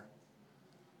anymore.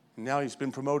 And now he's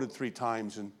been promoted 3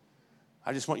 times. And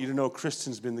I just want you to know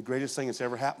Kristen's been the greatest thing that's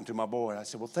ever happened to my boy. I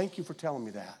said, well, thank you for telling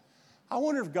me that. I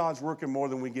wonder if God's working more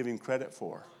than we give him credit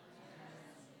for.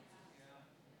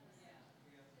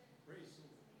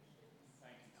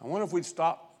 I wonder if we'd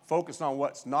stop focused on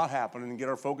what's not happening and get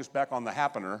our focus back on the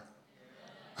happener,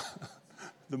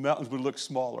 the mountains would look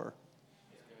smaller.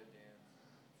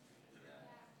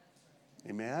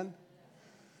 Amen?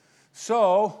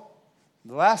 So,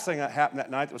 the last thing that happened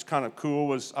that night that was kind of cool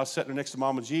was I was sitting there next to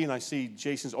Mama G, and I see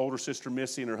Jason's older sister,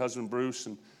 Missy, and her husband, Bruce,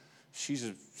 and she's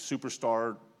a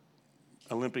superstar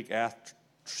Olympic athlete.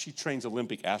 She trains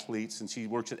Olympic athletes, and she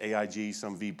works at AIG,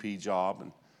 some VP job,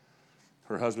 and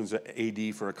her husband's an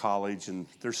AD for a college, and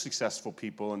they're successful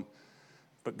people,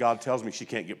 but God tells me she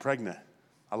can't get pregnant.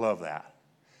 I love that.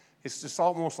 It's just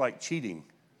almost like cheating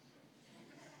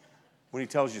when he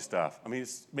tells you stuff. I mean,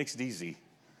 it makes it easy.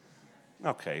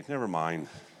 Okay, never mind.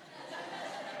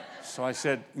 So I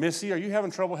said, Missy, are you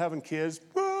having trouble having kids?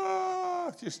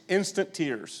 Ah, just instant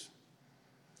tears.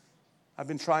 I've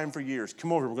been trying for years.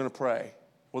 Come over, we're going to pray.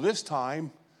 Well, this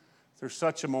time, there's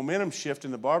such a momentum shift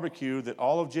in the barbecue that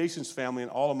all of Jason's family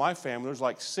and all of my family, there's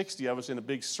like 60 of us in a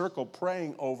big circle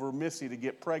praying over Missy to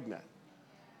get pregnant.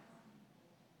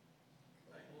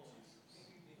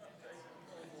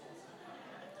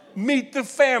 Meet the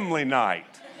family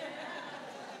night.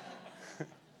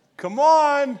 Come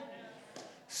on.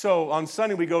 So on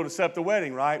Sunday, we go to set up the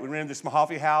wedding, right? We rented this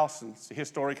Mahaffey house, and it's a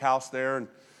historic house there. And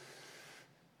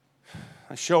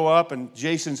I show up, and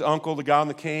Jason's uncle, the guy on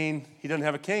the cane, he doesn't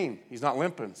have a cane. He's not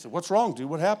limping. I said, what's wrong, dude?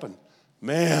 What happened?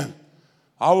 Man,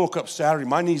 I woke up Saturday.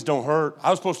 My knees don't hurt. I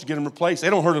was supposed to get them replaced. They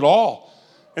don't hurt at all.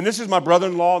 And this is my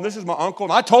brother-in-law, and this is my uncle,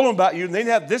 and I told them about you, and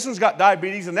this one's got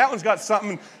diabetes, and that one's got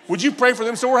something. Would you pray for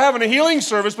them? So we're having a healing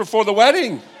service before the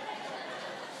wedding.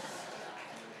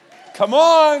 Come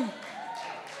on.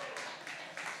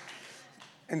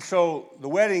 And so the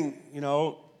wedding,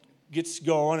 gets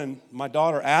going, and my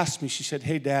daughter asked me, she said,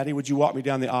 hey, Daddy, would you walk me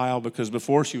down the aisle? Because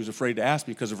before she was afraid to ask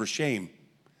me because of her shame.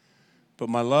 But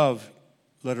my love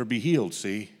let her be healed,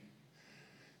 see?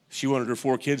 She wanted her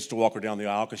 4 kids to walk her down the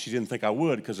aisle because she didn't think I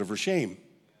would because of her shame.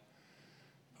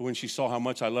 But when she saw how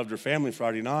much I loved her family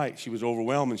Friday night, she was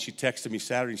overwhelmed, and she texted me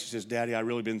Saturday, and she says, Daddy, I've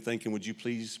really been thinking, would you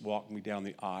please walk me down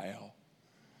the aisle?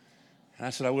 And I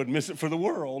said, I wouldn't miss it for the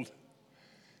world.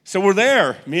 So we're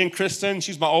there, me and Kristen.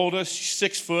 She's my oldest. She's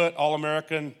 6 foot,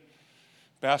 All-American,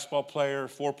 basketball player,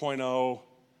 4.0,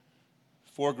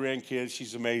 4 grandkids.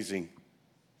 She's amazing.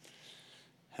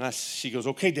 And she goes,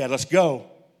 okay, Dad, let's go.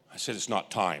 I said, it's not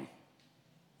time.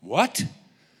 What?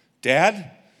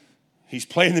 Dad, he's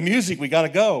playing the music. We got to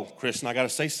go. Kristen, I got to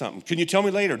say something. Can you tell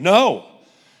me later? No.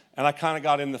 And I kind of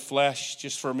got in the flesh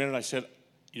just for a minute. I said,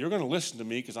 you're going to listen to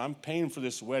me because I'm paying for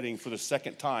this wedding for the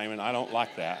 2nd time, and I don't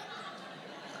like that.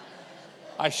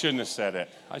 I shouldn't have said it.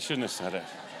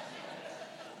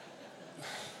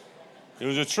 It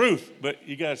was the truth, but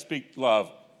you got to speak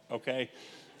love, okay?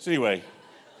 So anyway,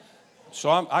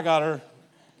 I got her.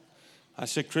 I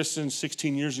said, Kristen,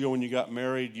 16 years ago when you got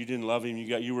married, you didn't love him.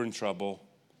 You were in trouble.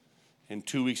 And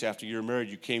 2 weeks after you were married,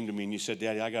 you came to me and you said,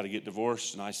 Daddy, I got to get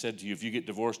divorced. And I said to you, if you get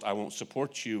divorced, I won't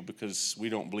support you because we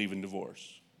don't believe in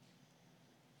divorce.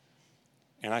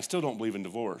 And I still don't believe in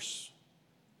divorce.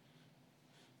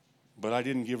 But I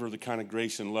didn't give her the kind of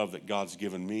grace and love that God's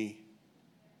given me.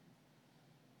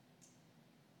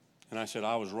 And I said,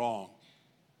 I was wrong.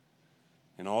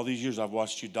 And all these years I've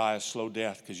watched you die a slow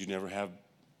death because you never have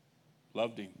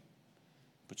loved him.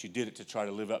 But you did it to try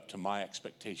to live up to my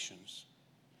expectations.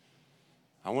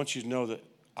 I want you to know that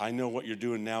I know what you're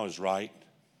doing now is right.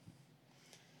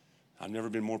 I've never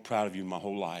been more proud of you in my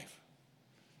whole life.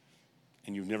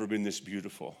 And you've never been this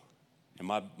beautiful. And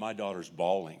my daughter's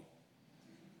bawling.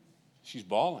 She's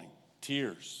bawling,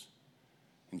 tears.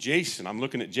 And Jason, I'm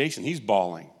looking at Jason, he's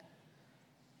bawling.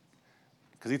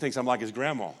 Because he thinks I'm like his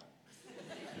grandma.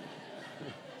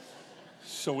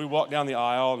 So we walk down the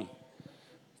aisle, and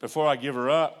before I give her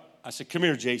up, I said, come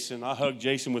here, Jason. I hugged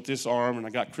Jason with this arm, and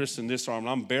I got Kristen this arm, and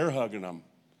I'm bear hugging them.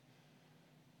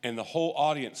 And the whole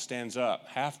audience stands up,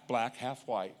 half black, half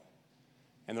white,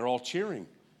 and they're all cheering.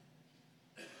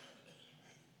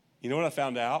 You know what I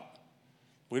found out?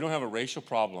 We don't have a racial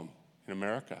problem in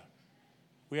America.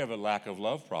 We have a lack of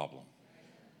love problem.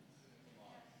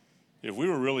 If we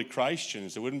were really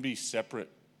Christians, there wouldn't be separate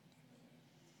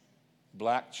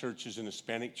black churches and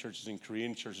Hispanic churches and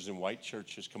Korean churches and white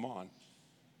churches. Come on.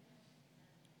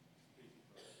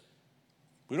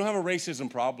 We don't have a racism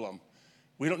problem.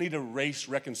 We don't need a race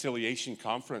reconciliation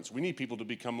conference. We need people to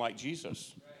become like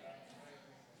Jesus.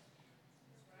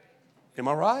 Am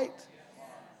I right?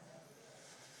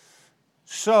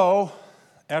 So,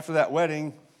 after that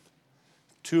wedding,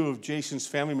 2 of Jason's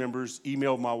family members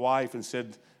emailed my wife and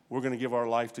said, we're going to give our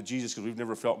life to Jesus because we've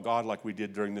never felt God like we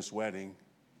did during this wedding.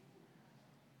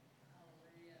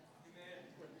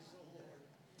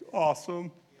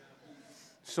 Awesome.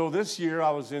 So this year I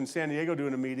was in San Diego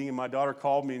doing a meeting, and my daughter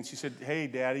called me and she said, "Hey,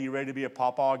 Daddy, you ready to be a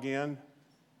papa again?"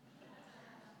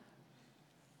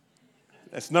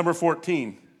 That's number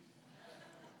 14.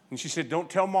 And she said, "Don't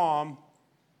tell Mom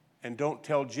and don't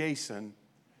tell Jason,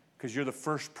 because you're the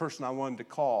first person I wanted to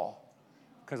call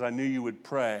because I knew you would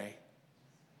pray."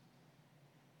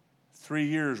 3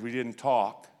 years we didn't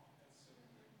talk.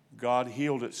 God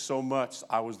healed it so much,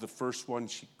 I was the first one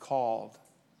she called.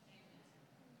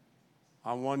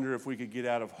 I wonder if we could get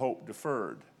out of hope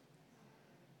deferred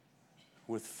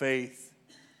with faith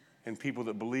and people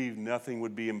that believe nothing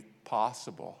would be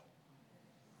impossible.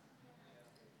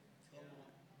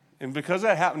 And because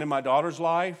that happened in my daughter's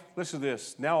life, listen to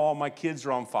this. Now all my kids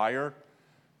are on fire.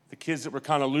 The kids that were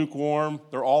kind of lukewarm,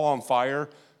 they're all on fire.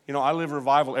 You know, I live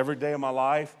revival every day of my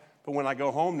life, but when I go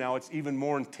home now, it's even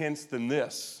more intense than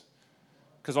this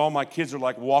because all my kids are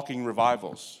like walking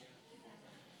revivals.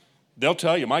 They'll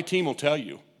tell you. My team will tell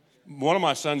you. One of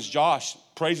my sons, Josh,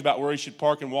 prays about where he should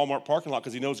park in Walmart parking lot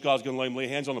because he knows God's going to let him lay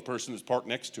hands on the person that's parked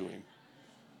next to him.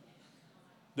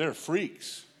 They're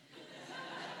freaks.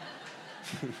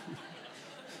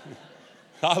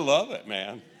 I love it,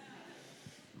 man.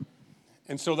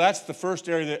 And so that's the first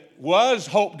area that was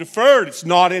hope deferred. It's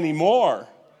not anymore.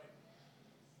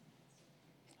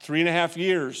 3.5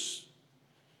 years,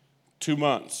 2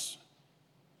 months.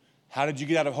 How did you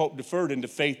get out of hope deferred into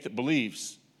faith that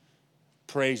believes?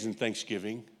 Praise and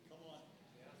thanksgiving.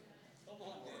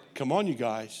 Come on, you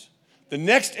guys. The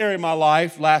next area of my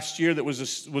life last year that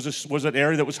was an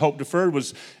area that was hope deferred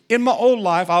was in my old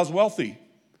life, I was wealthy.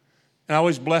 And I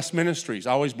always blessed ministries.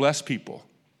 I always blessed people.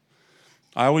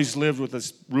 I always lived with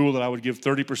this rule that I would give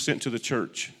 30% to the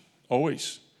church.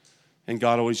 Always. And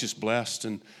God always just blessed.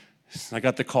 And I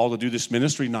got the call to do this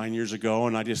ministry 9 years ago,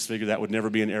 and I just figured that would never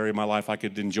be an area of my life I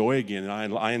could enjoy again,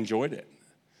 and I enjoyed it.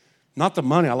 Not the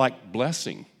money, I like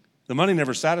blessing. The money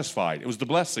never satisfied. It was the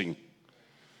blessing.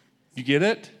 You get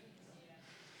it?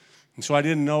 And so I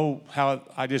didn't know how,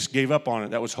 I just gave up on it.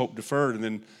 That was hope deferred. And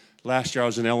then last year I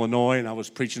was in Illinois, and I was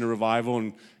preaching a revival,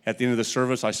 and at the end of the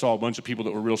service, I saw a bunch of people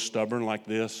that were real stubborn like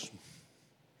this.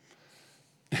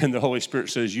 And the Holy Spirit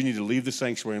says, you need to leave the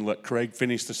sanctuary and let Craig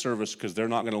finish the service because they're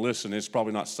not going to listen. It's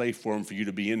probably not safe for them for you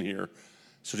to be in here.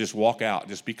 So just walk out.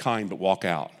 Just be kind, but walk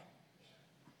out.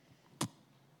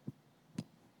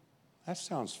 That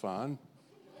sounds fun.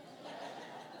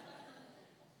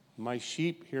 My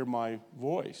sheep hear my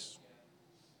voice.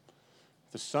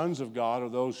 The sons of God are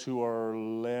those who are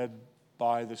led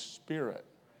by the Spirit.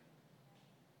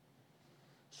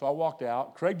 So I walked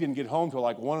out. Craig didn't get home till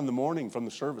like 1 a.m. from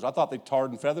the service. I thought they tarred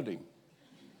and feathered him.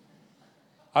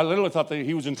 I literally thought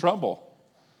he was in trouble.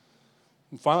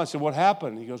 And finally I said, what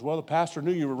happened? He goes, well, the pastor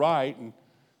knew you were right, and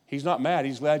he's not mad.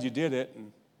 He's glad you did it.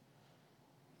 And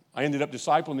I ended up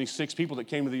discipling these 6 people that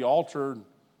came to the altar.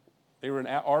 They were in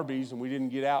Arby's, and we didn't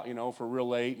get out, for real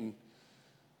late. And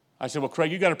I said, well,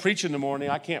 Craig, you got to preach in the morning.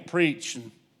 I can't preach.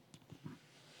 And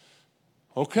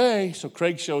okay, so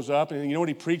Craig shows up, and you know what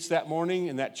he preached that morning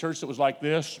in that church that was like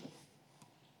this?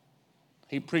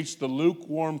 He preached the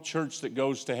lukewarm church that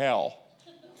goes to hell.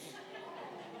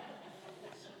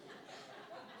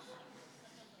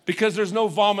 Because there's no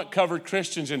vomit-covered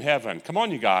Christians in heaven. Come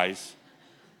on, you guys.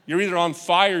 You're either on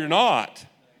fire or you're not.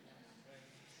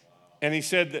 And he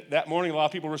said that morning a lot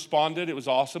of people responded. It was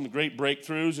awesome, great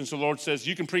breakthroughs. And so the Lord says,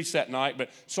 you can preach that night. But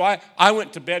so I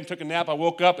went to bed and took a nap. I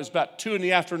woke up. It's about 2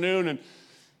 p.m, and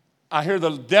I hear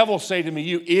the devil say to me,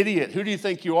 you idiot, who do you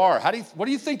think you are? What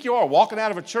do you think you are, walking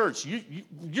out of a church?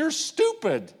 You're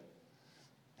stupid.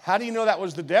 How do you know that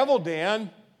was the devil, Dan?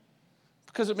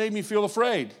 Because it made me feel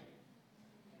afraid.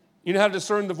 You know how to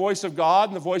discern the voice of God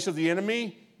and the voice of the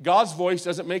enemy? God's voice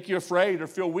doesn't make you afraid or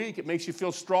feel weak. It makes you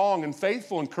feel strong and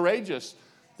faithful and courageous.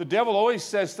 The devil always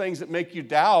says things that make you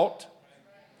doubt.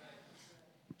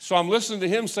 So I'm listening to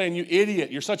him saying, you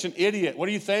idiot, you're such an idiot. What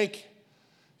do you think?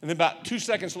 And then about 2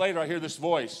 seconds later, I hear this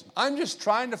voice. I'm just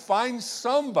trying to find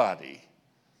somebody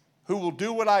who will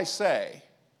do what I say.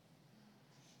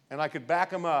 And I could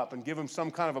back him up and give him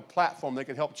some kind of a platform that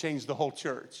could help change the whole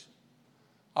church.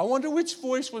 I wonder which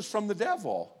voice was from the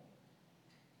devil.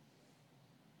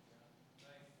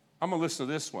 I'm going to listen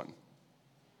to this one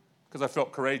because I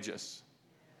felt courageous.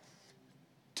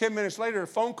 10 minutes later, a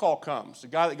phone call comes. The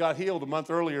guy that got healed a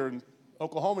month earlier in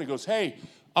Oklahoma, he goes, hey,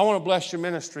 I want to bless your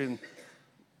ministry. And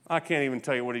I can't even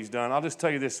tell you what he's done. I'll just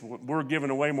tell you this. We're giving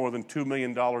away more than $2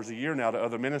 million a year now to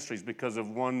other ministries because of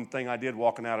one thing I did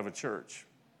walking out of a church.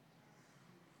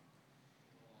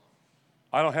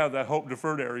 I don't have that hope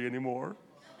deferred area anymore.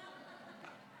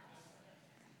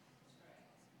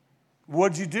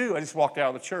 What'd you do? I just walked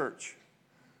out of the church.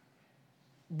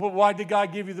 But why did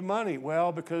God give you the money?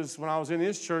 Well, because when I was in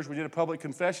his church, we did a public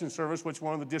confession service, which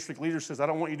one of the district leaders says, I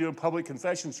don't want you doing public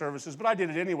confession services, but I did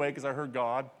it anyway because I heard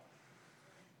God.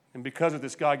 And because of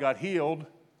this, guy got healed.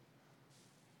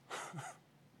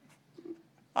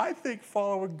 I think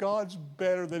following God's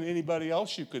better than anybody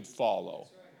else you could follow.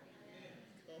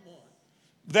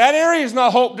 That area is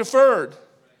not hope deferred.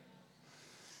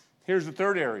 Here's the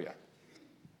third area.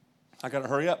 I got to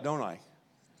hurry up, don't I?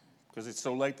 Because it's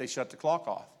so late they shut the clock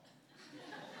off.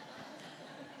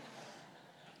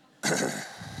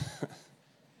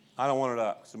 I don't want it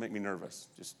up, so make me nervous.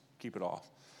 Just keep it off.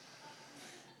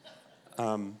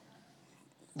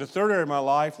 The third area of my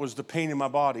life was the pain in my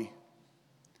body.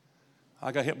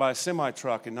 I got hit by a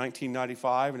semi-truck in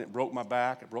 1995, and it broke my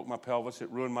back, it broke my pelvis, it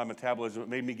ruined my metabolism, it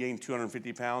made me gain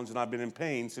 250 pounds, and I've been in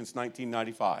pain since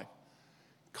 1995.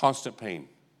 Constant pain.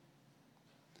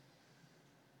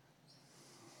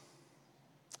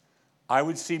 I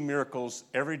would see miracles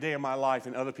every day of my life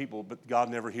in other people, but God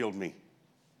never healed me.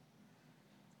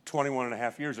 21 and a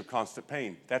half years of constant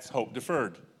pain. That's hope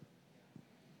deferred.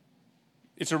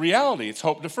 It's a reality. It's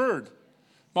hope deferred.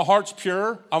 My heart's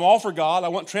pure. I'm all for God. I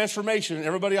want transformation in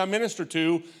everybody I minister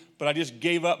to, but I just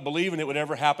gave up believing it would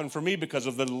ever happen for me because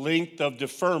of the length of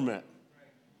deferment.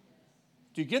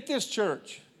 Do you get this,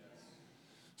 church?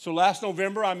 So last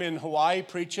November, I'm in Hawaii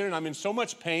preaching, and I'm in so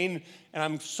much pain, and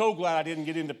I'm so glad I didn't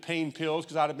get into pain pills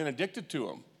because I'd have been addicted to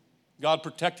them. God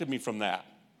protected me from that.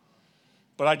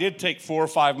 But I did take 4 or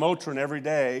 5 Motrin every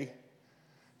day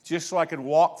just so I could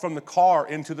walk from the car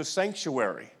into the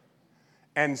sanctuary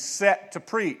and set to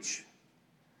preach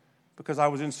because I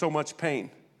was in so much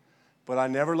pain. But I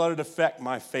never let it affect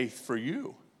my faith for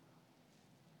you.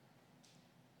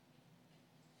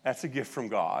 That's a gift from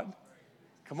God.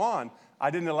 Come on. I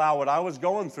didn't allow what I was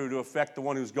going through to affect the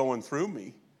one who's going through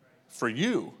me for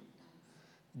you.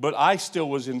 But I still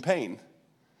was in pain.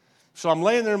 So I'm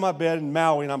laying there in my bed in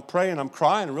Maui, and I'm praying, I'm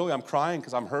crying, and really I'm crying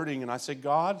because I'm hurting. And I said,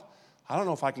 God, I don't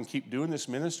know if I can keep doing this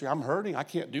ministry. I'm hurting. I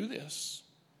can't do this.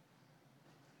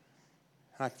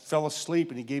 And I fell asleep,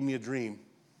 and he gave me a dream.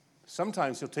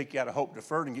 Sometimes he'll take you out of hope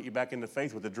deferred and get you back into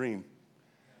faith with a dream.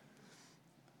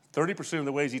 30% of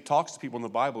the ways he talks to people in the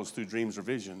Bible is through dreams or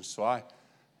visions. So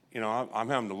I'm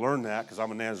having to learn that because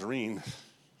I'm a Nazarene.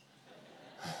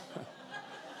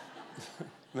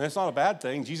 And that's not a bad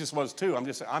thing. Jesus was too.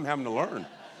 I'm having to learn.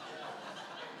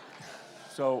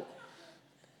 So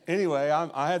anyway,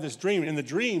 I had this dream. In the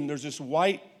dream, there's this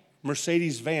white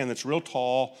Mercedes van that's real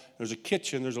tall. There's a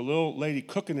kitchen. There's a little lady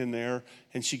cooking in there,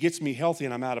 and she gets me healthy,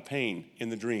 and I'm out of pain in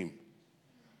the dream.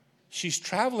 She's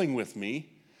traveling with me,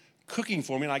 cooking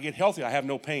for me, and I get healthy. I have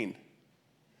no pain.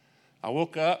 I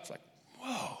woke up. It's like,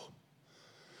 whoa.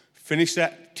 Finished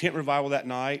that tent revival that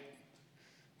night.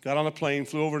 Got on a plane,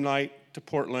 flew overnight to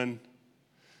Portland,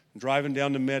 driving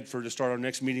down to Medford to start our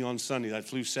next meeting on Sunday. I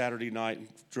flew Saturday night,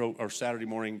 or Saturday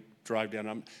morning, drive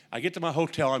down. I get to my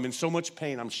hotel. I'm in so much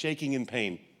pain. I'm shaking in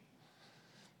pain.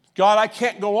 God, I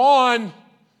can't go on.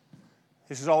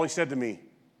 This is all he said to me.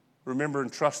 Remember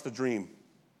and trust the dream.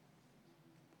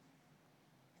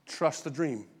 Trust the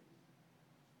dream.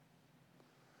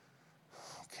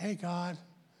 Okay, God.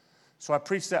 So I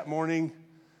preached that morning,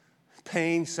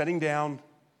 pain, sitting down.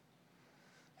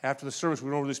 After the service, we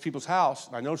went over to these people's house,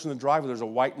 and I noticed in the driveway there's a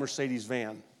white Mercedes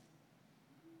van.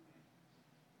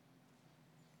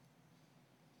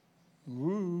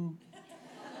 Woo.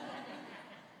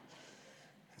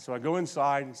 So I go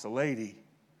inside, and it's a lady.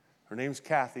 Her name's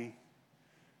Kathy,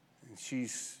 and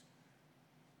she's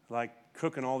like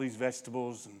cooking all these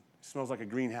vegetables, and it smells like a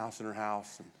greenhouse in her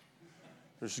house. And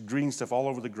there's green stuff all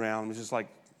over the ground. It's just like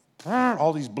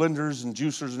all these blenders and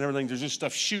juicers and everything. There's just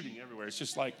stuff shooting everywhere. It's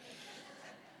just like,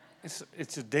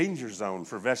 it's a danger zone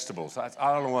for vegetables.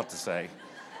 I don't know what to say.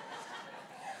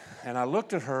 And I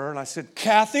looked at her and I said,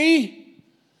 Kathy,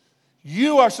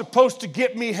 you are supposed to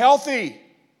get me healthy.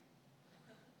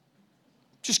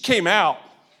 Just came out.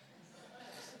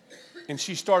 And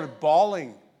she started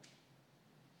bawling.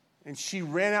 And she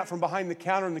ran out from behind the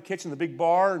counter in the kitchen, the big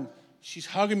bar, and she's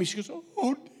hugging me. She goes,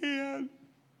 oh, Dad,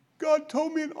 God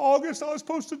told me in August I was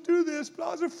supposed to do this, but I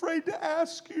was afraid to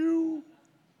ask you.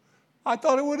 I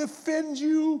thought it would offend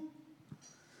you.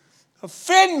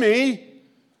 Offend me?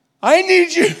 I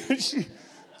need you.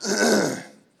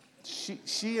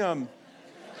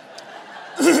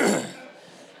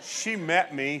 She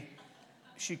met me.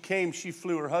 She came, she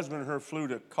flew, her husband and her flew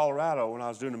to Colorado when I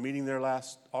was doing a meeting there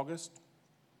last August.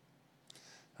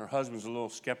 Her husband's a little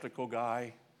skeptical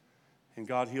guy, and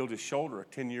God healed his shoulder, a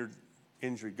 10-year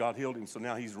injury. God healed him, so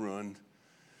now he's ruined.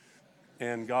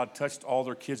 And God touched all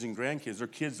their kids and grandkids.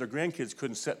 Their grandkids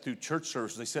couldn't sit through church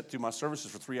services. They sat through my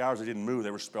services for 3 hours. They didn't move.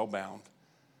 They were spellbound.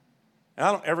 And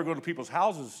I don't ever go to people's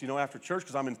houses, after church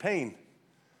because I'm in pain.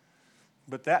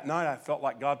 But that night I felt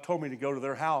like God told me to go to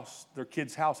their house, their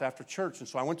kid's house after church. And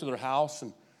so I went to their house,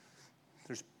 and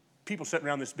there's people sitting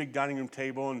around this big dining room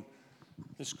table, and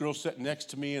this girl sitting next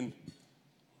to me, and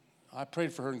I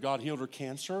prayed for her, and God healed her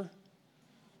cancer.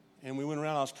 And we went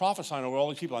around, I was prophesying over all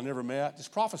these people I never met,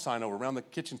 just prophesying over around the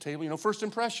kitchen table, first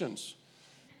impressions.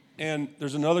 And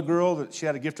there's another girl that she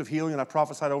had a gift of healing, and I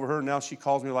prophesied over her, and now she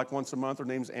calls me like once a month. Her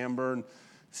name's Amber. And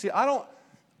see, I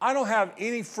don't have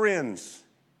any friends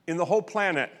in the whole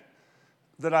planet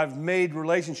that I've made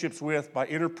relationships with by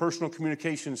interpersonal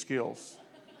communication skills.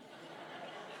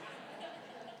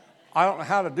 I don't know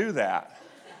how to do that.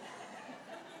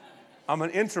 I'm an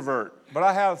introvert, but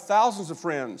I have thousands of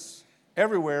friends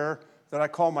everywhere that I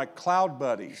call my cloud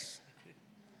buddies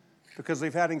because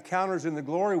they've had encounters in the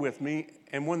glory with me,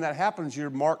 and when that happens, you're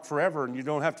marked forever, and you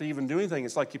don't have to even do anything.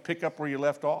 It's like you pick up where you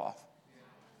left off.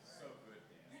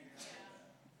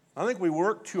 I think we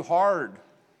work too hard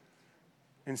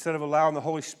instead of allowing the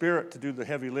Holy Spirit to do the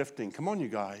heavy lifting. Come on, you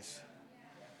guys.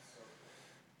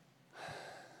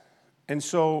 And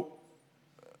so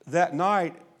that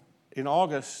night in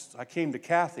August, I came to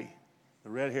Kathy, the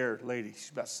red-haired lady.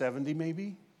 She's about 70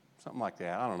 maybe, something like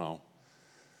that. I don't know.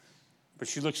 But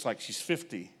she looks like she's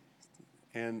 50.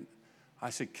 And I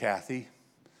said, Kathy,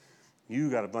 you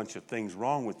got a bunch of things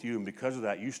wrong with you, and because of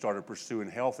that, you started pursuing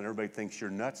health, and everybody thinks you're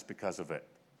nuts because of it.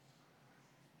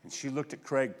 And she looked at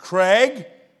Craig. Craig,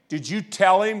 did you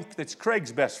tell him? That's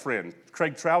Craig's best friend.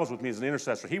 Craig travels with me as an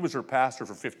intercessor. He was her pastor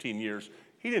for 15 years.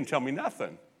 He didn't tell me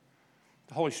nothing.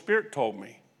 The Holy Spirit told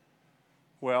me.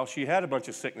 Well, she had a bunch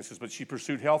of sicknesses, but she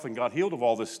pursued health and got healed of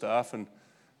all this stuff. And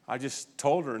I just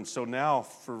told her. And so now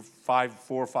for 4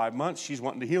 or 5 months, she's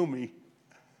wanting to heal me.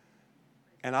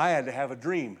 And I had to have a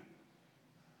dream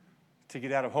to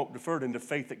get out of hope deferred into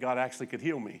faith that God actually could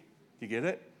heal me. You get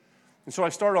it? And so I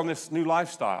started on this new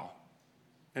lifestyle.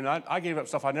 And I gave up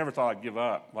stuff I never thought I'd give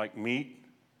up, like meat.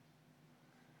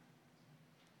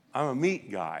 I'm a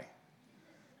meat guy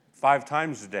 5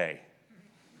 times a day.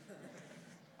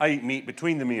 I eat meat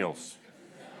between the meals.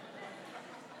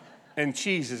 And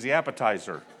cheese is the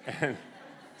appetizer. And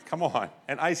come on,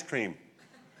 and ice cream.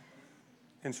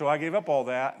 And so I gave up all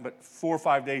that, but 4 or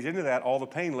 5 days into that, all the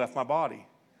pain left my body.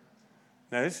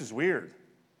 Now, this is weird.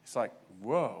 It's like,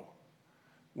 whoa.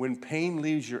 When pain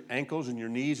leaves your ankles and your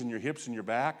knees and your hips and your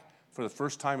back for the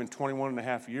first time in 21 and a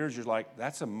half years, you're like,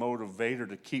 that's a motivator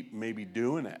to keep maybe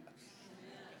doing it.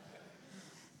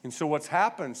 And so what's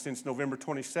happened since November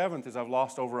 27th is I've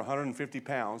lost over 150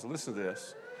 pounds. Listen to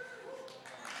this.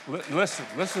 Listen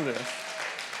to this.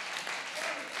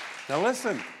 Now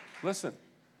listen.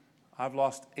 I've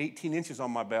lost 18 inches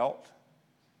on my belt.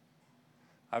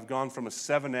 I've gone from a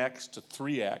 7X to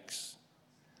 3X.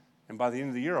 And by the end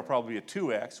of the year, I'll probably be a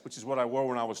 2X, which is what I wore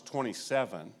when I was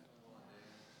 27.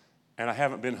 And I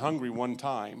haven't been hungry one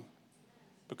time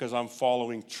because I'm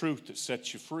following truth that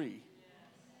sets you free.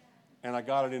 And I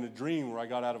got it in a dream where I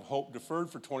got out of hope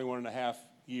deferred for 21 and a half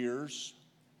years.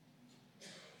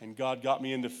 And God got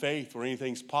me into faith where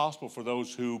anything's possible for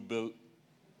those who believe.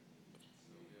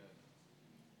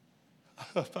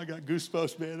 I got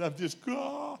goosebumps, man. I'm just,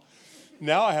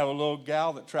 Now I have a little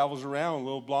gal that travels around, a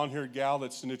little blonde-haired gal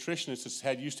that's a nutritionist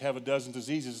that's used to have a dozen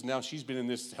diseases. Now she's been in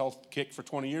this health kick for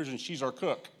 20 years, and she's our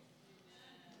cook.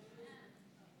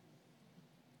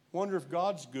 Wonder if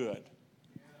God's good.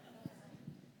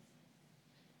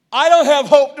 I don't have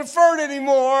hope deferred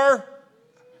anymore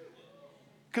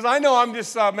because I know I'm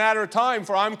just a matter of time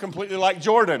for I'm completely like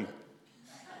Jordan.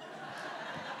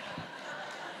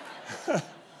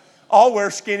 I'll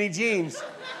wear skinny jeans.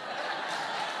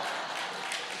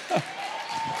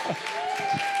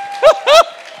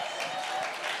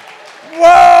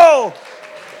 Whoa!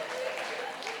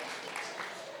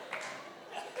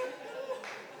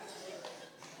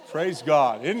 Praise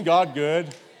God. Isn't God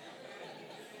good?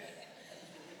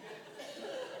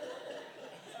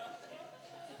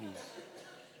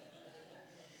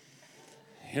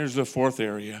 Here's the fourth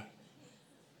area.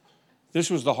 This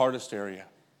was the hardest area.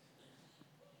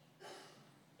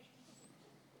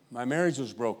 My marriage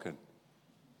was broken.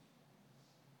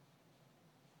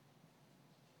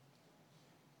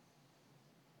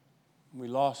 We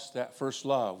lost that first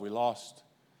love. We lost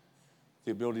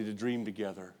the ability to dream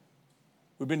together.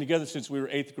 We've been together since we were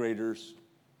 8th graders.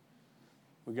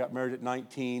 We got married at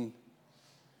 19.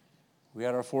 We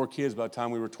had our 4 kids by the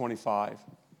time we were 25.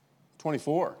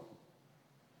 24.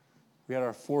 We had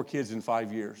our 4 kids in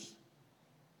 5 years.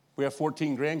 We have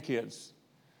 14 grandkids.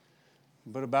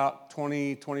 But about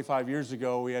 20, 25 years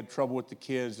ago, we had trouble with the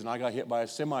kids, and I got hit by a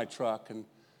semi-truck, and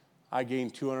I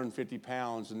gained 250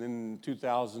 pounds. And then in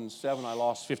 2007, I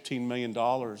lost $15 million.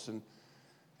 And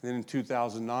then in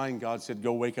 2009, God said,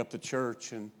 go wake up the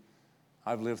church. And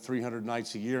I've lived 300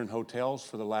 nights a year in hotels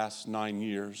for the last 9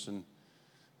 years. And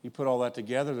you put all that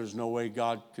together, there's no way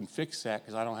God can fix that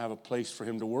because I don't have a place for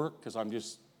him to work because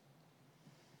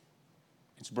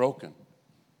it's broken.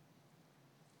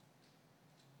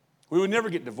 We would never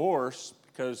get divorced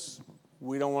because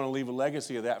we don't want to leave a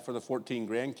legacy of that for the 14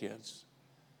 grandkids.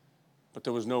 But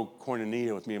there was no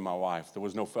koinonia with me and my wife. There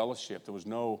was no fellowship. There was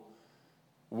no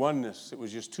oneness. It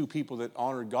was just two people that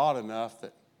honored God enough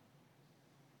that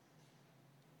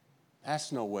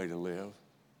that's no way to live.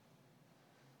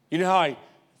 You know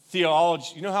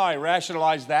how I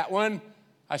rationalized that one?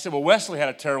 I said, well, Wesley had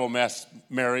a terrible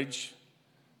marriage.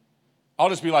 I'll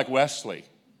just be like Wesley.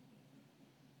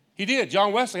 He did.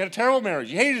 John Wesley had a terrible marriage.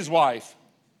 He hated his wife.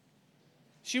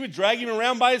 She would drag him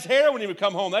around by his hair when he would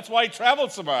come home. That's why he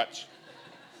traveled so much.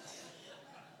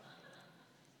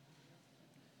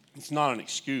 It's not an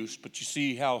excuse, but you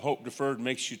see how hope deferred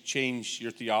makes you change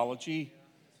your theology?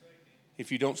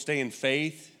 If you don't stay in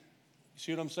faith, you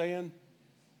see what I'm saying?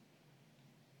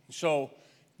 So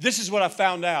this is what I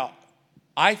found out.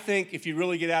 I think if you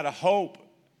really get out of hope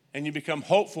and you become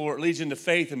hopeful, or it leads into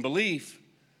faith and belief,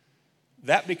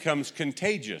 that becomes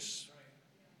contagious.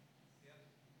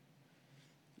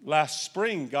 Last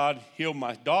spring, God healed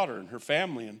my daughter and her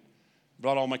family and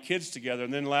brought all my kids together.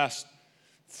 And then last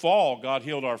fall, God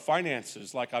healed our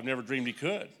finances like I've never dreamed he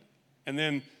could. And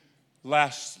then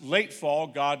late fall,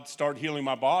 God started healing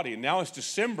my body. And now it's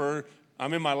December.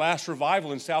 I'm in my last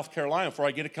revival in South Carolina before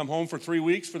I get to come home for 3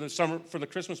 weeks for the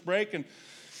Christmas break. And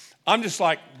I'm just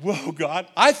like, whoa, God,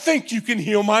 I think you can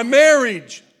heal my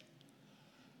marriage.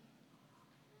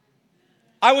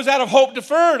 I was out of hope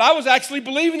deferred. I was actually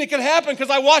believing it could happen because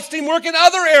I watched him work in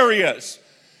other areas.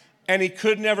 And he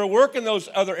could never work in those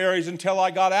other areas until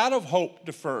I got out of hope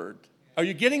deferred. Are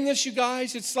you getting this, you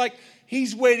guys? It's like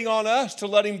he's waiting on us to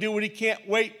let him do what he can't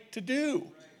wait to do.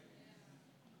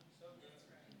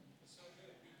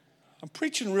 I'm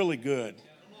preaching really good.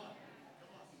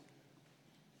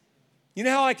 You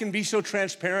know how I can be so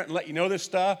transparent and let you know this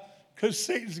stuff? Because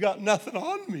Satan's got nothing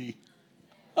on me.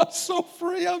 I'm so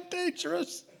free, I'm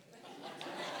dangerous.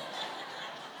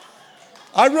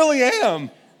 I really am.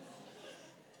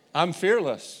 I'm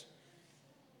fearless.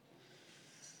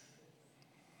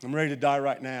 I'm ready to die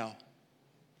right now.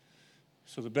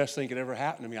 So the best thing could ever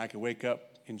happen to me, I could wake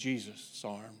up in Jesus'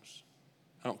 arms.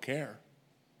 I don't care.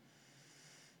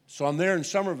 So I'm there in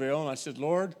Somerville, and I said,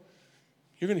 Lord,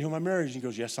 you're going to heal my marriage. And he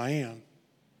goes, yes, I am.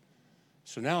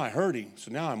 So now I heard him.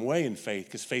 So now I'm way in faith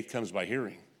because faith comes by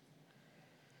hearing.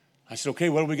 I said, okay,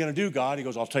 what are we going to do, God? He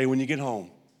goes, I'll tell you when you get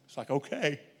home. It's like,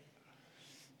 okay.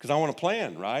 Because I want to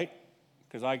plan, right?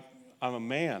 Because I'm a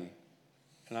man,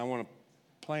 and I want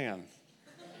to plan.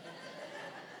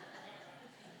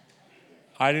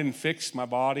 I didn't fix my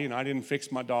body, and I didn't fix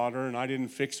my daughter, and I didn't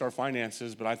fix our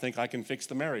finances, but I think I can fix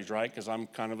the marriage, right? Because I'm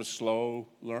kind of a slow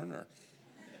learner.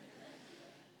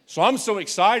 So I'm so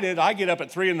excited, I get up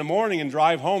at 3 a.m. and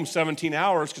drive home 17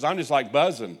 hours because I'm just like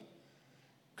buzzing.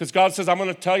 Because God says, I'm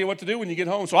going to tell you what to do when you get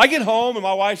home. So I get home, and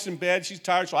my wife's in bed. She's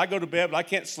tired, so I go to bed, but I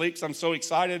can't sleep because I'm so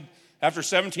excited after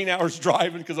 17 hours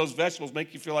driving because those vegetables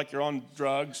make you feel like you're on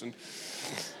drugs. And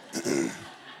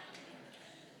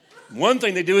one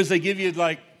thing they do is they give you,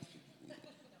 like,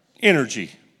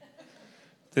 energy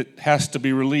that has to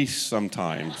be released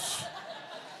sometimes.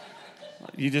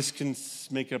 You just can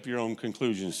make up your own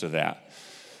conclusions to that.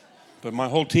 But my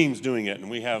whole team's doing it,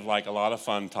 and we have, like, a lot of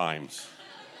fun times.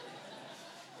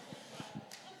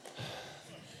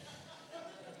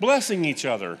 Blessing each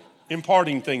other,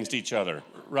 imparting things to each other.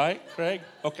 Right, Craig?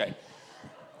 Okay.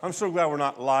 I'm so glad we're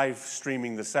not live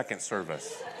streaming the second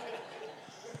service.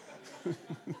 It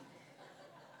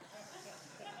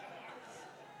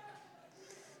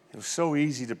was so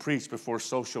easy to preach before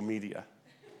social media.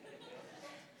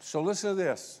 So listen to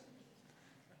this.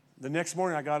 The next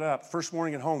morning I got up, first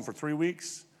morning at home for 3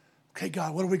 weeks. Okay,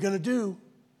 God, what are we going to do?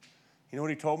 You know what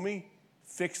he told me?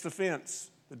 Fix the fence.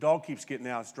 The dog keeps getting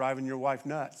out. It's driving your wife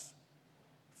nuts.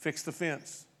 Fix the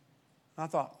fence. And I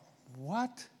thought,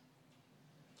 what?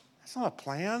 That's not a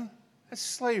plan. That's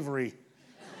slavery.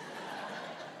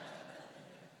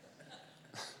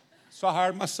 So I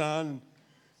hired my son.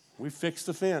 We fixed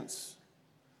the fence.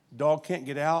 Dog can't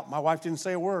get out. My wife didn't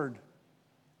say a word.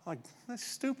 I'm like, that's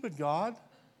stupid, God.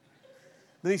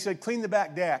 Then he said, clean the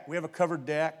back deck. We have a covered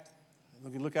deck.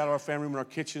 We can look out of our family room and our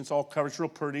kitchen. It's all covered. It's real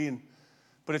pretty.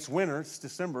 But it's winter. It's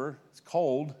December. It's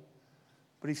cold.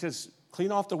 But he says,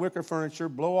 clean off the wicker furniture,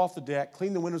 blow off the deck,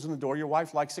 clean the windows and the door. Your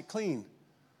wife likes it clean.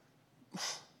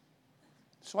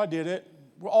 So I did it.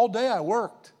 All day I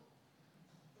worked.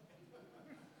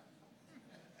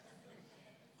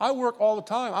 I work all the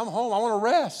time. I'm home. I want to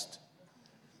rest.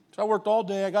 So I worked all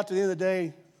day. I got to the end of the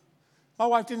day. My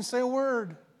wife didn't say a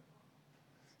word.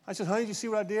 I said, honey, did you see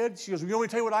what I did? She goes, you want me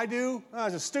to tell you what I do? Oh,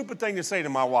 that's a stupid thing to say to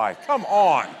my wife. Come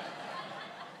on.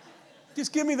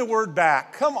 Just give me the word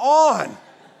back. Come on.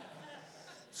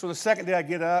 So the second day I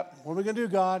get up, what are we going to do,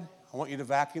 God? I want you to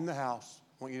vacuum the house.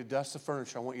 I want you to dust the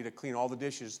furniture. I want you to clean all the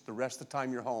dishes the rest of the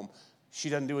time you're home. She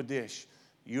doesn't do a dish.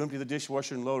 You empty the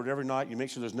dishwasher and load it every night. You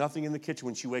make sure there's nothing in the kitchen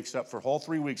when she wakes up. For a whole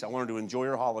 3 weeks, I want her to enjoy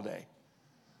her holiday.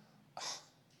 I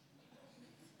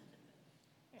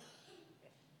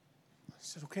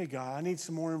said, okay, God, I need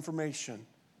some more information.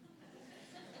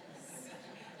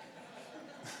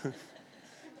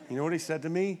 You know what he said to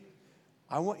me?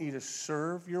 I want you to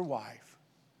serve your wife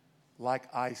like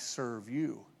I serve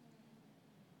you.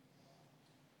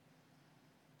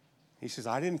 He says,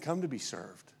 I didn't come to be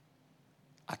served.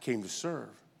 I came to serve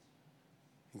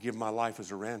and give my life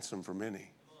as a ransom for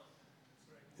many.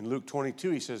 In Luke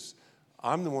 22, he says,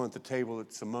 I'm the one at the table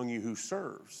that's among you who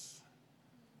serves.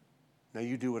 Now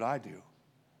you do what I do.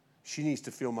 She needs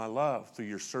to feel my love through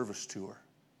your service to her.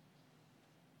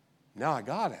 Now I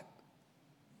got it.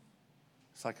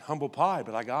 It's like humble pie,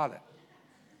 but I got it.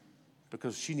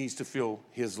 Because she needs to feel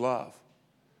his love.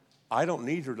 I don't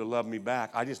need her to love me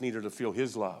back. I just need her to feel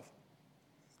his love.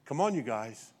 Come on, you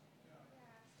guys.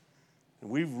 And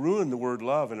we've ruined the word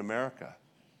love in America.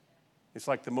 It's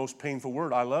like the most painful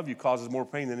word. I love you causes more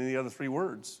pain than any other 3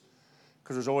 words.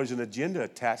 Because there's always an agenda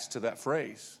attached to that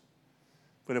phrase.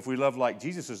 But if we love like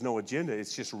Jesus, there's no agenda.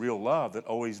 It's just real love that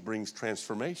always brings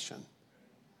transformation.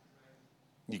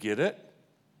 You get it?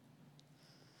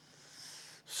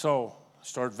 So I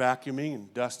started vacuuming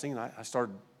and dusting. And I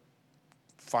started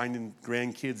finding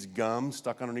grandkids' gum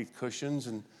stuck underneath cushions.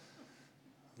 And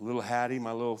little Hattie,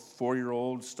 my little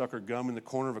 4-year-old, stuck her gum in the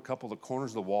corner of a couple of the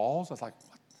corners of the walls. I was like,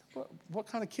 what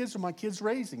kind of kids are my kids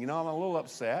raising? You know, I'm a little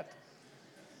upset.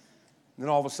 And then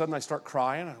all of a sudden I start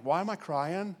crying. Why am I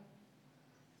crying?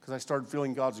 Because I started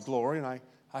feeling God's glory. And I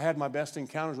had my best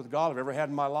encounters with God I've ever had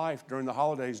in my life during the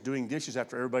holidays, doing dishes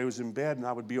after everybody was in bed. And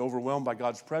I would be overwhelmed by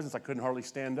God's presence. I couldn't hardly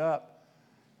stand up.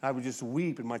 I would just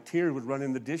weep, and my tears would run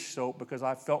in the dish soap because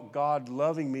I felt God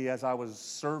loving me as I was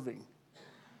serving.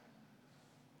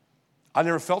 I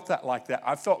never felt that like that.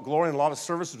 I felt glory in a lot of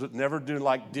services, but never do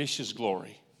like dishes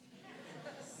glory.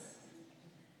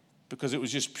 Because it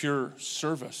was just pure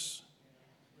service.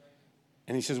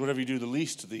 And he says, whatever you do the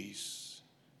least of these,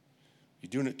 you're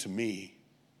doing it to me.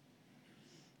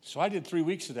 So I did 3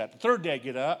 weeks of that. The third day I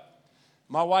get up,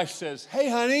 my wife says, hey,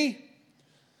 honey.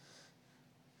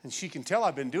 And she can tell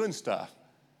I've been doing stuff.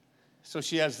 So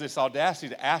she has this audacity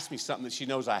to ask me something that she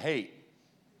knows I hate.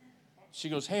 She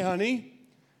goes, hey, honey,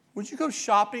 would you go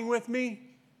shopping with me?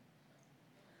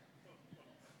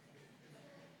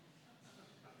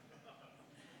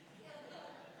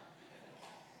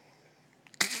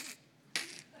 I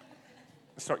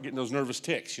start getting those nervous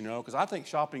tics, you know, because I think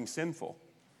shopping's sinful.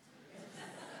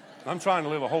 I'm trying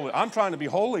to be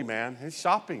holy, man. It's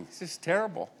shopping. It's just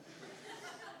terrible.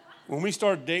 When we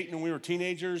started dating when we were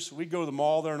teenagers, we'd go to the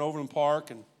mall there in Overland Park,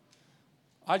 and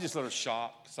I just let her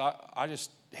shop because I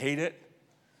just hate it.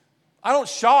 I don't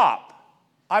shop.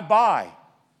 I buy.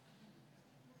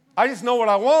 I just know what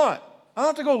I want. I don't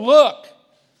have to go look.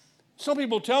 Some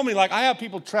people tell me, like I have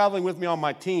people traveling with me on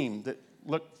my team that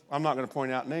look, I'm not going to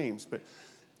point out names, but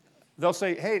they'll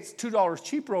say, hey, it's $2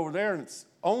 cheaper over there, and it's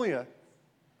only a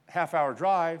half-hour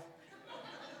drive.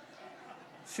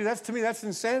 See, to me, that's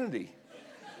insanity.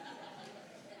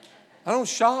 I don't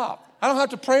shop. I don't have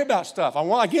to pray about stuff.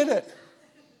 I get it.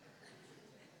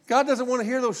 God doesn't want to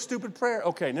hear those stupid prayers.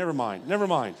 Okay, never mind.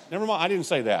 I didn't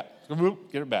say that.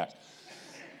 Get it back.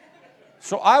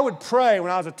 So I would pray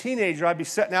when I was a teenager. I'd be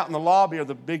sitting out in the lobby of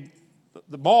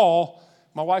the mall.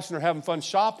 My wife's in there having fun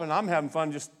shopping. I'm having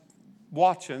fun just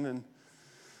watching. And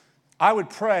I would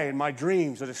pray in my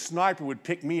dreams that a sniper would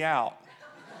pick me out.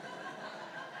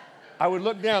 I would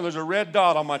look down. There's a red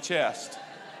dot on my chest.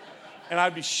 And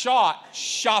I'd be shot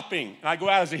shopping. And I'd go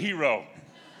out as a hero.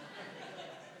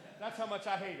 That's how much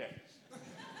I hate it.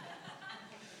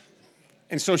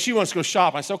 And so she wants to go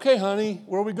shop. I said, okay, honey,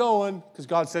 where are we going? Because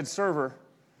God said serve her.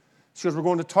 She goes, we're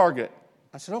going to Target.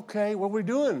 I said, okay, what are we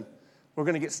doing? We're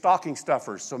going to get stocking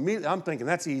stuffers. So immediately I'm thinking,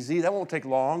 that's easy. That won't take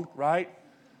long, right?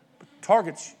 But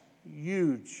Target's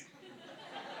huge.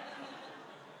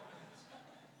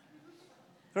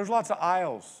 There's lots of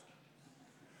aisles.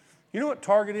 You know what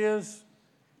Target is?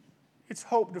 It's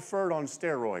hope deferred on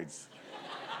steroids.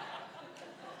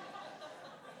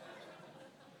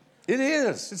 It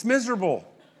is. It's miserable.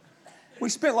 We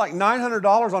spent like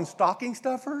 $900 on stocking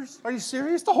stuffers. Are you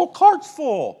serious? The whole cart's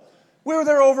full. We were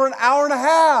there over an hour and a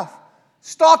half.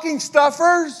 Stocking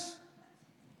stuffers.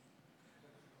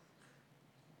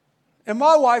 And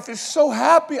my wife is so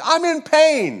happy. I'm in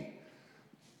pain.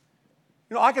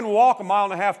 You know, I can walk 1.5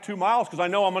 miles, 2 miles because I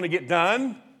know I'm going to get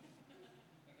done.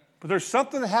 But there's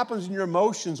something that happens in your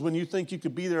emotions when you think you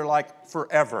could be there like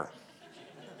forever.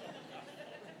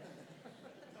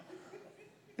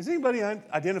 Is anybody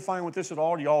identifying with this at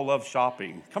all? Do y'all love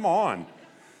shopping? Come on.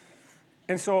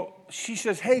 And so she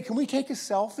says, hey, can we take a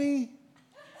selfie?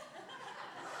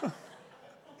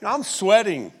 I'm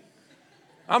sweating.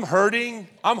 I'm hurting.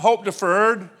 I'm hope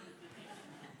deferred. And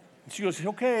she goes,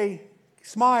 okay,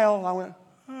 smile. And I went,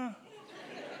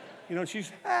 You know,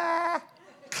 she's,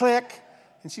 click.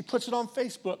 And she puts it on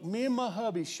Facebook. Me and my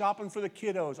hubby shopping for the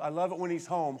kiddos. I love it when he's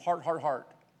home. Heart, heart, heart.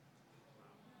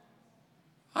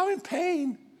 I'm in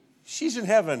pain. She's in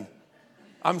heaven.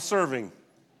 I'm serving.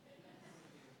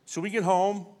 So we get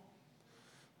home,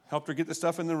 helped her get the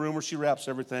stuff in the room where she wraps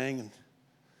everything. And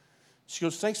she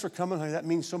goes, thanks for coming, honey. That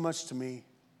means so much to me.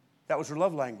 That was her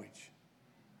love language.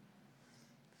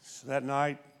 So that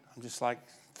night, I'm just like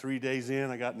 3 days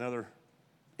in. I got another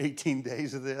 18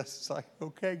 days of this. It's like,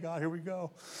 okay, God, here we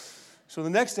go. So the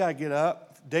next day I get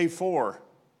up, day 4.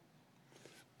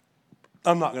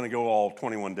 I'm not going to go all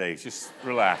 21 days. Just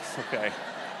relax, okay?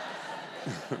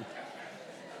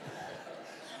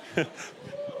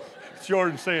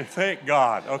 Jordan saying, thank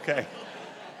God. Okay.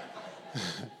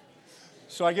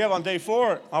 So I get up on day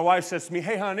 4. My wife says to me,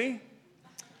 hey, honey,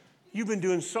 you've been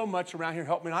doing so much around here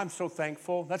helping me. I'm so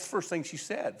thankful. That's the first thing she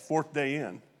said, 4th day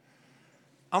in.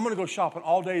 I'm going to go shopping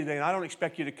all day today, and I don't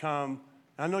expect you to come.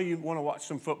 I know you want to watch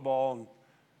some football. And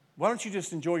why don't you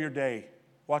just enjoy your day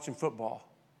watching football?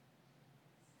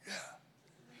 Yeah.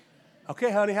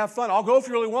 Okay, honey, have fun. I'll go if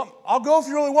you really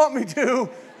want me to.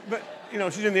 But, you know,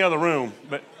 she's in the other room.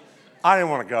 But I didn't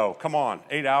want to go. Come on,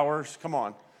 8 hours. Come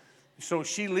on. So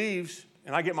she leaves,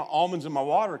 and I get my almonds in my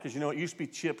water because, you know, it used to be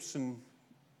chips, and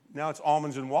now it's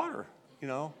almonds and water, you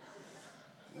know.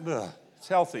 Ugh, it's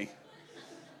healthy.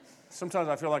 Sometimes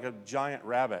I feel like a giant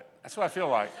rabbit. That's what I feel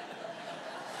like.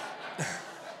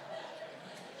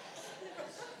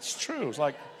 It's true. It's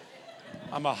like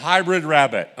I'm a hybrid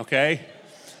rabbit, okay?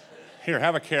 Here,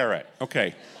 have a carrot.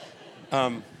 Okay.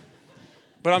 But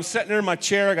I'm sitting there in my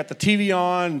chair. I got the TV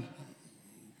on.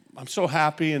 I'm so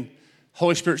happy. And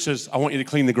Holy Spirit says, I want you to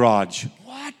clean the garage.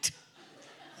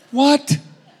 What?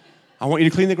 I want you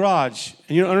to clean the garage.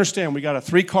 And you don't understand. We got a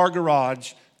 3-car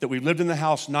garage that we've lived in the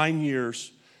house 9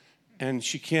 years. And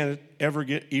she can't ever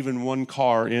get even 1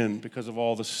 car in because of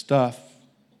all the stuff.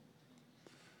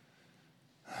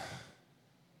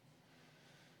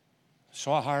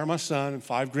 So I hire my son and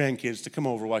 5 grandkids to come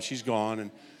over while she's gone.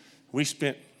 And we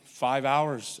spent 5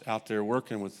 hours out there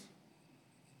working with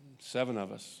 7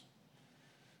 of us.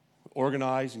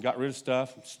 Organized and got rid of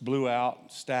stuff, blew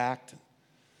out, stacked.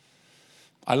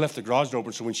 I left the garage door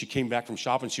open so when she came back from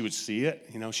shopping, she would see it.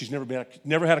 You know, she's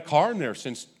never had a car in there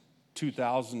since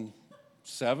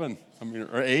 2007,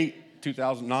 or 8,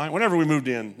 2009, whenever we moved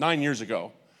in, 9 years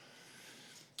ago.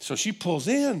 So she pulls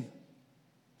in,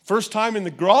 first time in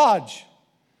the garage,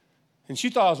 and she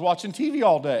thought I was watching TV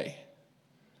all day.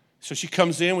 So she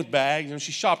comes in with bags, and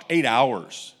she shopped 8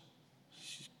 hours.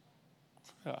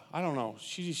 I don't know.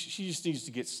 She just needs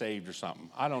to get saved or something.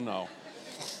 I don't know.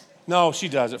 No, she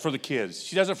does it for the kids.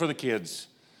 She does it for the kids.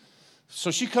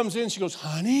 So she comes in, she goes,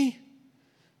 honey,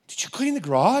 did you clean the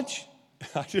garage?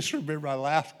 I just remember I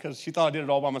laughed because she thought I did it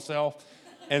all by myself.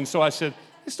 And so I said,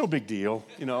 it's no big deal,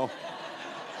 you know.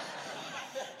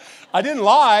 I didn't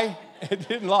lie. It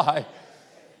didn't lie.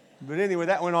 But anyway,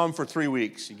 that went on for 3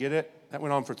 weeks. You get it? That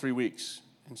went on for 3 weeks.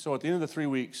 And so at the end of the 3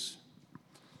 weeks,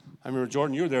 I remember,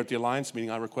 Jordan, you were there at the Alliance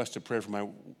meeting. I requested prayer for my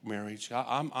marriage.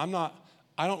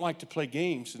 I don't like to play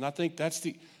games. And I think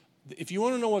if you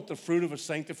want to know what the fruit of a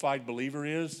sanctified believer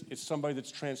is, it's somebody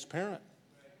that's transparent.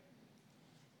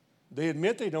 They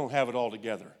admit they don't have it all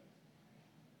together.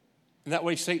 And that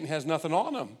way Satan has nothing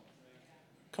on them.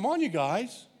 Come on, you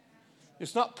guys.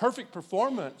 It's not perfect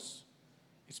performance.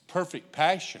 It's perfect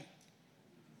passion.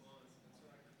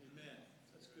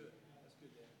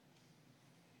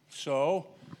 So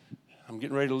I'm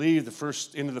getting ready to leave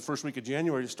end of the first week of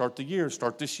January to start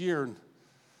this year. And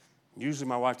usually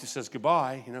my wife just says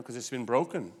goodbye, you know, because it's been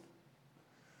broken.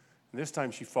 And this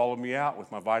time she followed me out with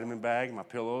my vitamin bag and my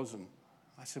pillows. And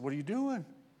I said, what are you doing?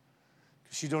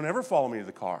 Because she don't ever follow me to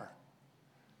the car.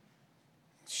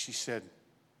 She said,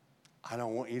 I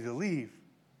don't want you to leave.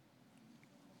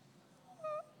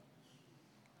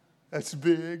 That's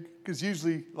big, because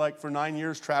usually, like for 9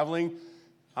 years traveling,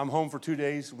 I'm home for 2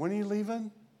 days. When are you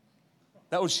leaving?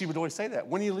 She would always say that.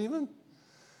 When are you leaving?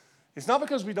 It's not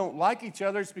because we don't like each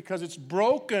other. It's because it's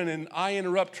broken and I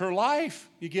interrupt her life.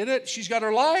 You get it? She's got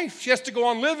her life. She has to go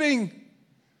on living.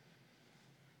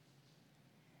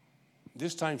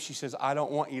 This time she says, I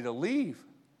don't want you to leave.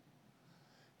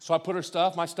 So I put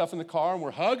my stuff in the car, and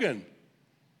we're hugging.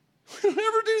 We don't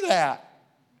ever do that.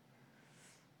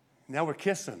 Now we're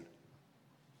kissing.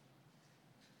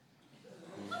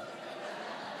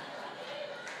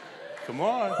 Come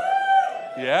on.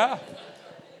 Yeah.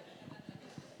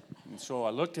 And so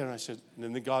I looked at her and I said,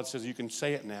 and then God says, you can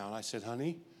say it now. And I said,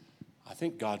 honey, I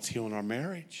think God's healing our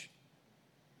marriage.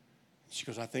 She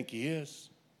goes, I think he is.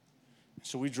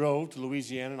 So we drove to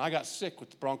Louisiana, and I got sick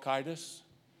with bronchitis.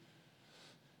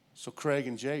 So Craig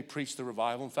and Jay preached the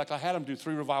revival. In fact, I had them do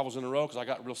 3 revivals in a row because I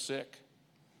got real sick.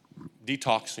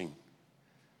 Detoxing.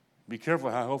 Be careful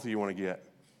how healthy you want to get.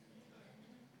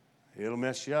 It'll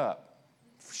mess you up.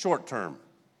 Short term.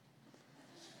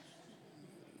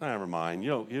 Never mind.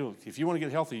 If you want to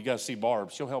get healthy, you got to see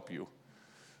Barb. She'll help you.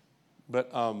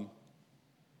 But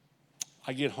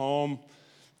I get home,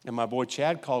 and my boy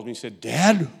Chad calls me and said,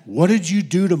 Dad, what did you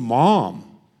do to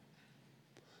Mom?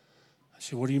 I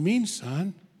said, what do you mean,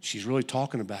 son? She's really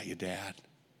talking about you, Dad.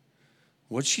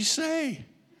 What'd she say?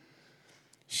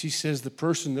 She says the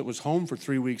person that was home for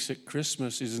 3 weeks at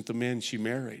Christmas isn't the man she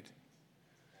married.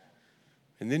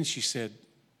 And then she said,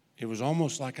 it was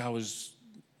almost like I was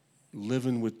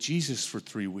living with Jesus for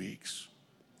 3 weeks.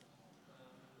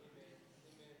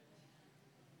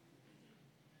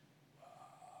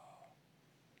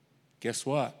 Guess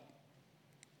what?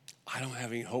 I don't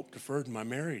have any hope deferred in my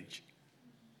marriage.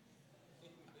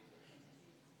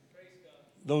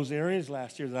 Those areas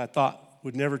last year that I thought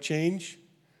would never change,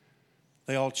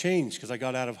 they all changed because I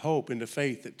got out of hope into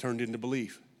faith that turned into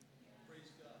belief.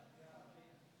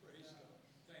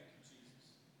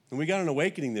 And we got an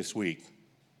awakening this week.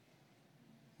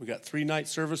 We got 3 night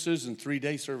services and 3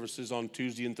 day services on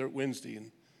Tuesday and Wednesday.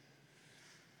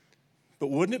 But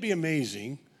wouldn't it be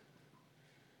amazing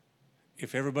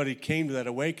if everybody came to that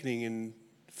awakening in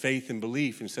faith and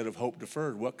belief instead of hope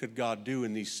deferred? What could God do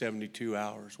in these 72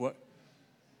 hours?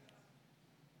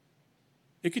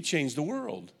 It could change the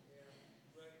world.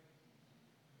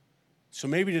 So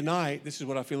maybe tonight, this is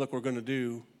what I feel like we're going to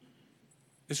do.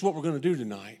 This is what we're going to do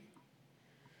tonight.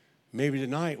 Maybe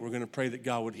tonight we're going to pray that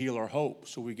God would heal our hope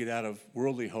so we get out of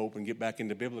worldly hope and get back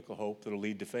into biblical hope that'll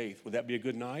lead to faith. Would that be a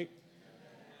good night?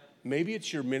 Maybe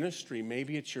it's your ministry.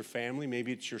 Maybe it's your family.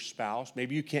 Maybe it's your spouse.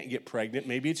 Maybe you can't get pregnant.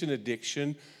 Maybe it's an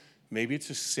addiction. Maybe it's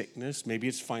a sickness. Maybe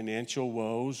it's financial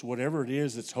woes. Whatever it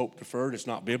is that's hope deferred, it's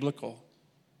not biblical.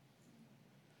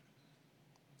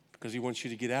 Because he wants you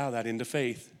to get out of that into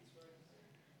faith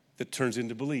that turns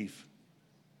into belief.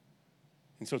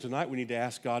 And so tonight we need to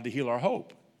ask God to heal our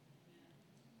hope.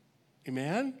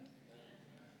 Amen?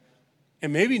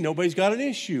 And maybe nobody's got an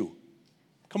issue.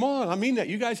 Come on, I mean that.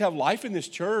 You guys have life in this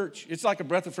church. It's like a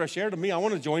breath of fresh air to me. I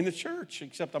want to join the church,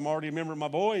 except I'm already a member of my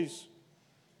boys.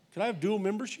 Could I have dual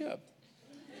membership?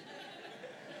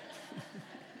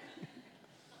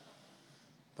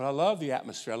 But I love the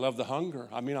atmosphere. I love the hunger.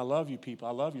 I mean, I love you people.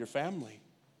 I love your family.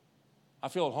 I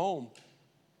feel at home.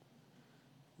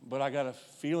 But I got a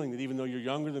feeling that even though you're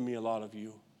younger than me, a lot of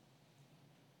you,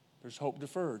 there's hope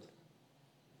deferred.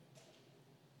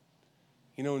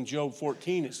 You know, in Job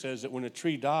 14, it says that when a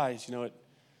tree dies, it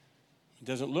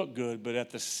doesn't look good, but at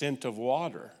the scent of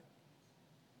water,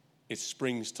 it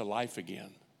springs to life again.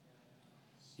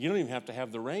 You don't even have to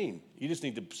have the rain. You just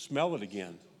need to smell it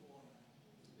again.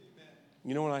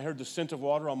 You know, when I heard the scent of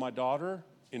water on my daughter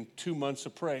in 2 months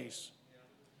of praise.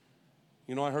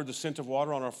 You know, I heard the scent of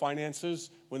water on our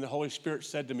finances when the Holy Spirit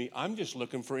said to me, I'm just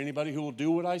looking for anybody who will do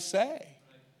what I say.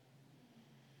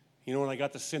 You know, when I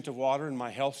got the scent of water in my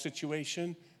health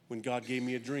situation, when God gave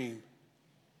me a dream.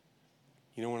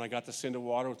 You know, when I got the scent of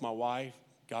water with my wife,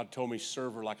 God told me,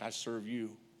 serve her like I serve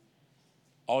you.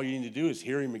 All you need to do is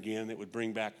hear him again. It would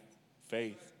bring back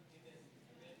faith.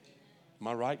 Am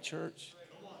I right, church?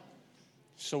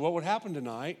 So what would happen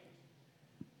tonight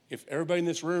if everybody in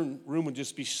this room would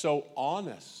just be so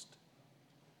honest,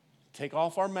 take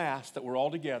off our masks that we're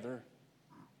all together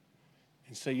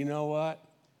and say, you know what?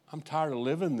 I'm tired of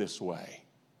living this way.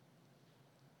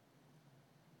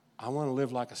 I want to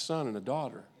live like a son and a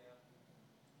daughter.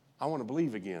 I want to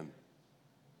believe again.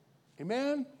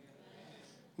 Amen?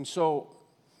 And so,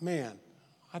 man,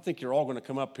 I think you're all going to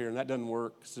come up here, and that doesn't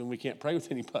work because then we can't pray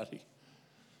with anybody.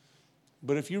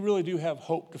 But if you really do have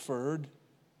hope deferred,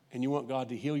 and you want God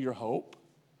to heal your hope.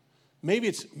 Maybe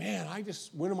it's, man,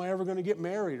 when am I ever going to get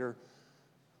married? Or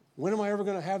when am I ever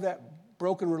going to have that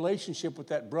broken relationship with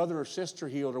that brother or sister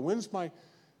healed? Or when's my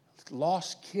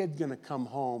lost kid going to come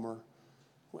home? Or,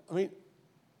 I mean,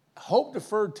 hope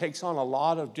deferred takes on a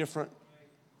lot of different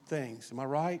things. Am I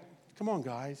right? Come on,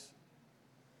 guys.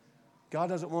 God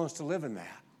doesn't want us to live in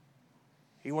that.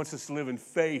 He wants us to live in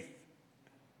faith.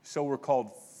 So we're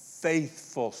called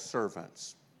faithful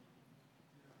servants.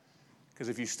 Because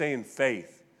if you stay in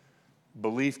faith,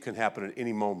 belief can happen at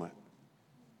any moment.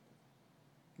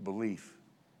 Belief.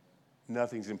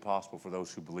 Nothing's impossible for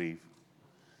those who believe.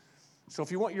 So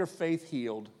if you want your faith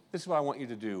healed, this is what I want you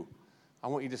to do. I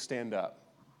want you to stand up.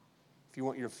 If you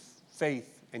want your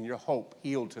faith and your hope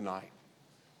healed tonight,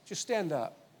 just stand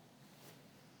up.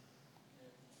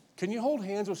 Can you hold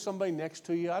hands with somebody next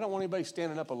to you? I don't want anybody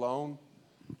standing up alone.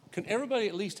 Can everybody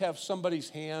at least have somebody's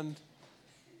hand?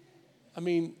 I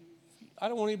mean, I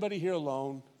don't want anybody here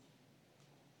alone.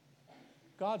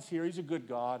 God's here. He's a good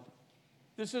God.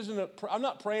 This isn't I'm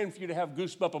not praying for you to have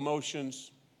goosebump emotions.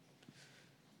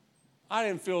 I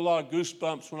didn't feel a lot of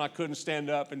goosebumps when I couldn't stand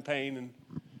up in pain and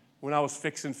when I was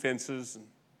fixing fences and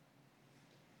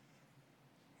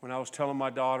when I was telling my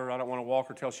daughter I don't want to walk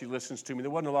her till she listens to me. There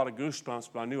wasn't a lot of goosebumps,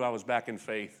 but I knew I was back in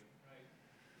faith.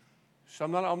 So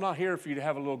I'm not here for you to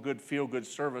have a little good feel-good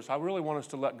service. I really want us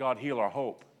to let God heal our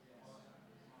hope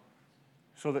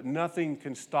so that nothing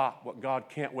can stop what God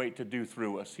can't wait to do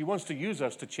through us. He wants to use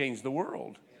us to change the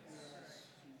world.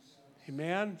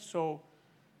 Amen? So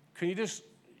can you just,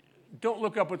 don't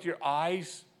look up with your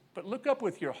eyes, but look up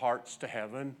with your hearts to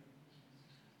heaven.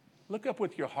 Look up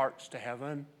with your hearts to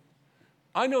heaven.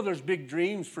 I know there's big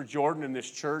dreams for Jordan and this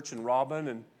church and Robin,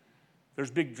 and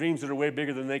there's big dreams that are way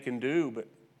bigger than they can do, but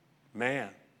man,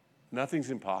 nothing's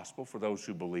impossible for those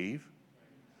who believe.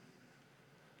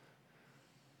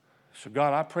 So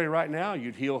God, I pray right now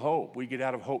you'd heal hope. We get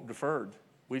out of hope deferred.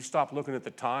 We'd stop looking at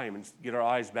the time and get our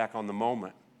eyes back on the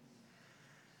moment.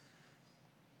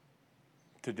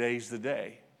 Today's the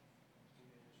day.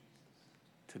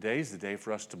 Today's the day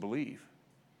for us to believe.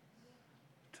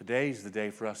 Today's the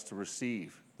day for us to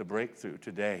receive the breakthrough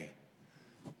today.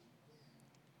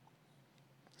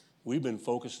 We've been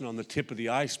focusing on the tip of the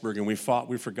iceberg and we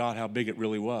forgot how big it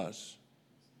really was.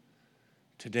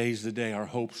 Today's the day our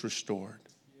hope's restored.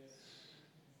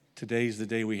 Today's the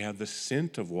day we have the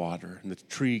scent of water and the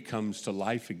tree comes to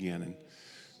life again. And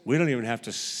we don't even have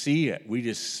to see it. We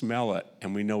just smell it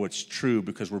and we know it's true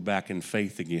because we're back in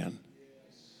faith again.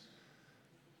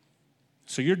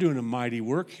 So you're doing a mighty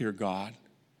work here, God.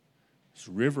 It's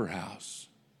River House.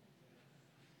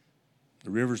 The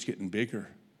river's getting bigger.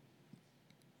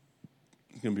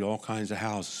 There's going to be all kinds of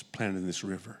houses planted in this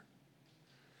river.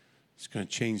 It's going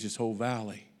to change this whole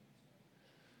valley.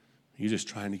 You're just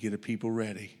trying to get a people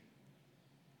ready.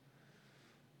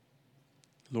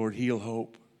 Lord, heal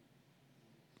hope.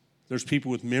 There's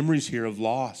people with memories here of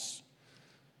loss,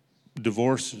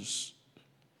 divorces,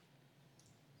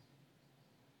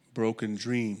 broken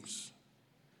dreams,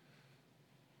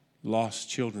 lost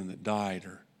children that died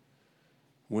or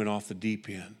went off the deep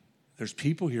end. There's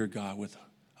people here, God, with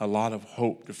a lot of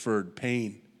hope, deferred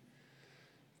pain.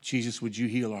 Jesus, would you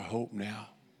heal our hope now?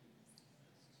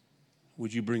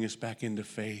 Would you bring us back into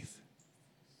faith?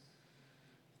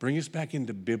 Bring us back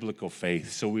into biblical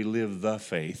faith so we live the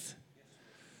faith.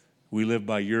 We live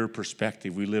by your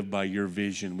perspective. We live by your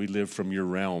vision. We live from your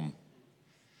realm.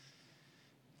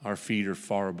 Our feet are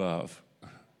far above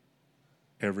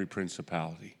every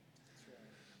principality,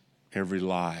 every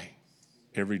lie,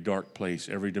 every dark place,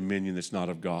 every dominion that's not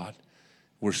of God.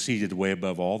 We're seated way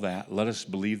above all that. Let us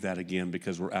believe that again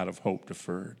because we're out of hope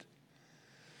deferred.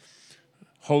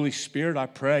 Holy Spirit, I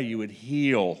pray you would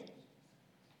heal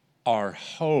our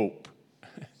hope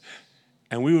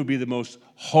and we would be the most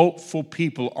hopeful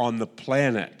people on the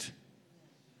planet.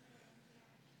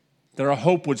 That our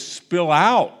hope would spill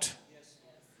out.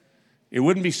 It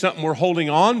wouldn't be something we're holding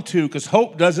on to because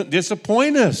hope doesn't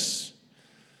disappoint us.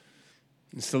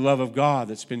 It's the love of God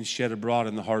that's been shed abroad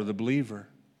in the heart of the believer.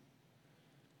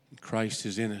 Christ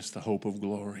is in us, the hope of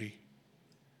glory.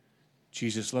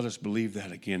 Jesus, let us believe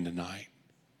that again tonight.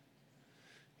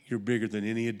 You're bigger than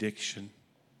any addiction.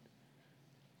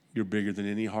 You're bigger than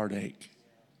any heartache.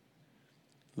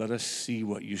 Let us see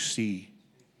what you see.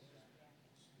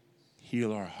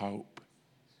 Heal our hope.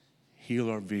 Heal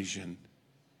our vision.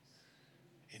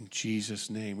 In Jesus'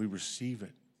 name, we receive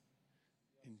it.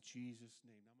 In Jesus'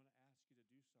 name.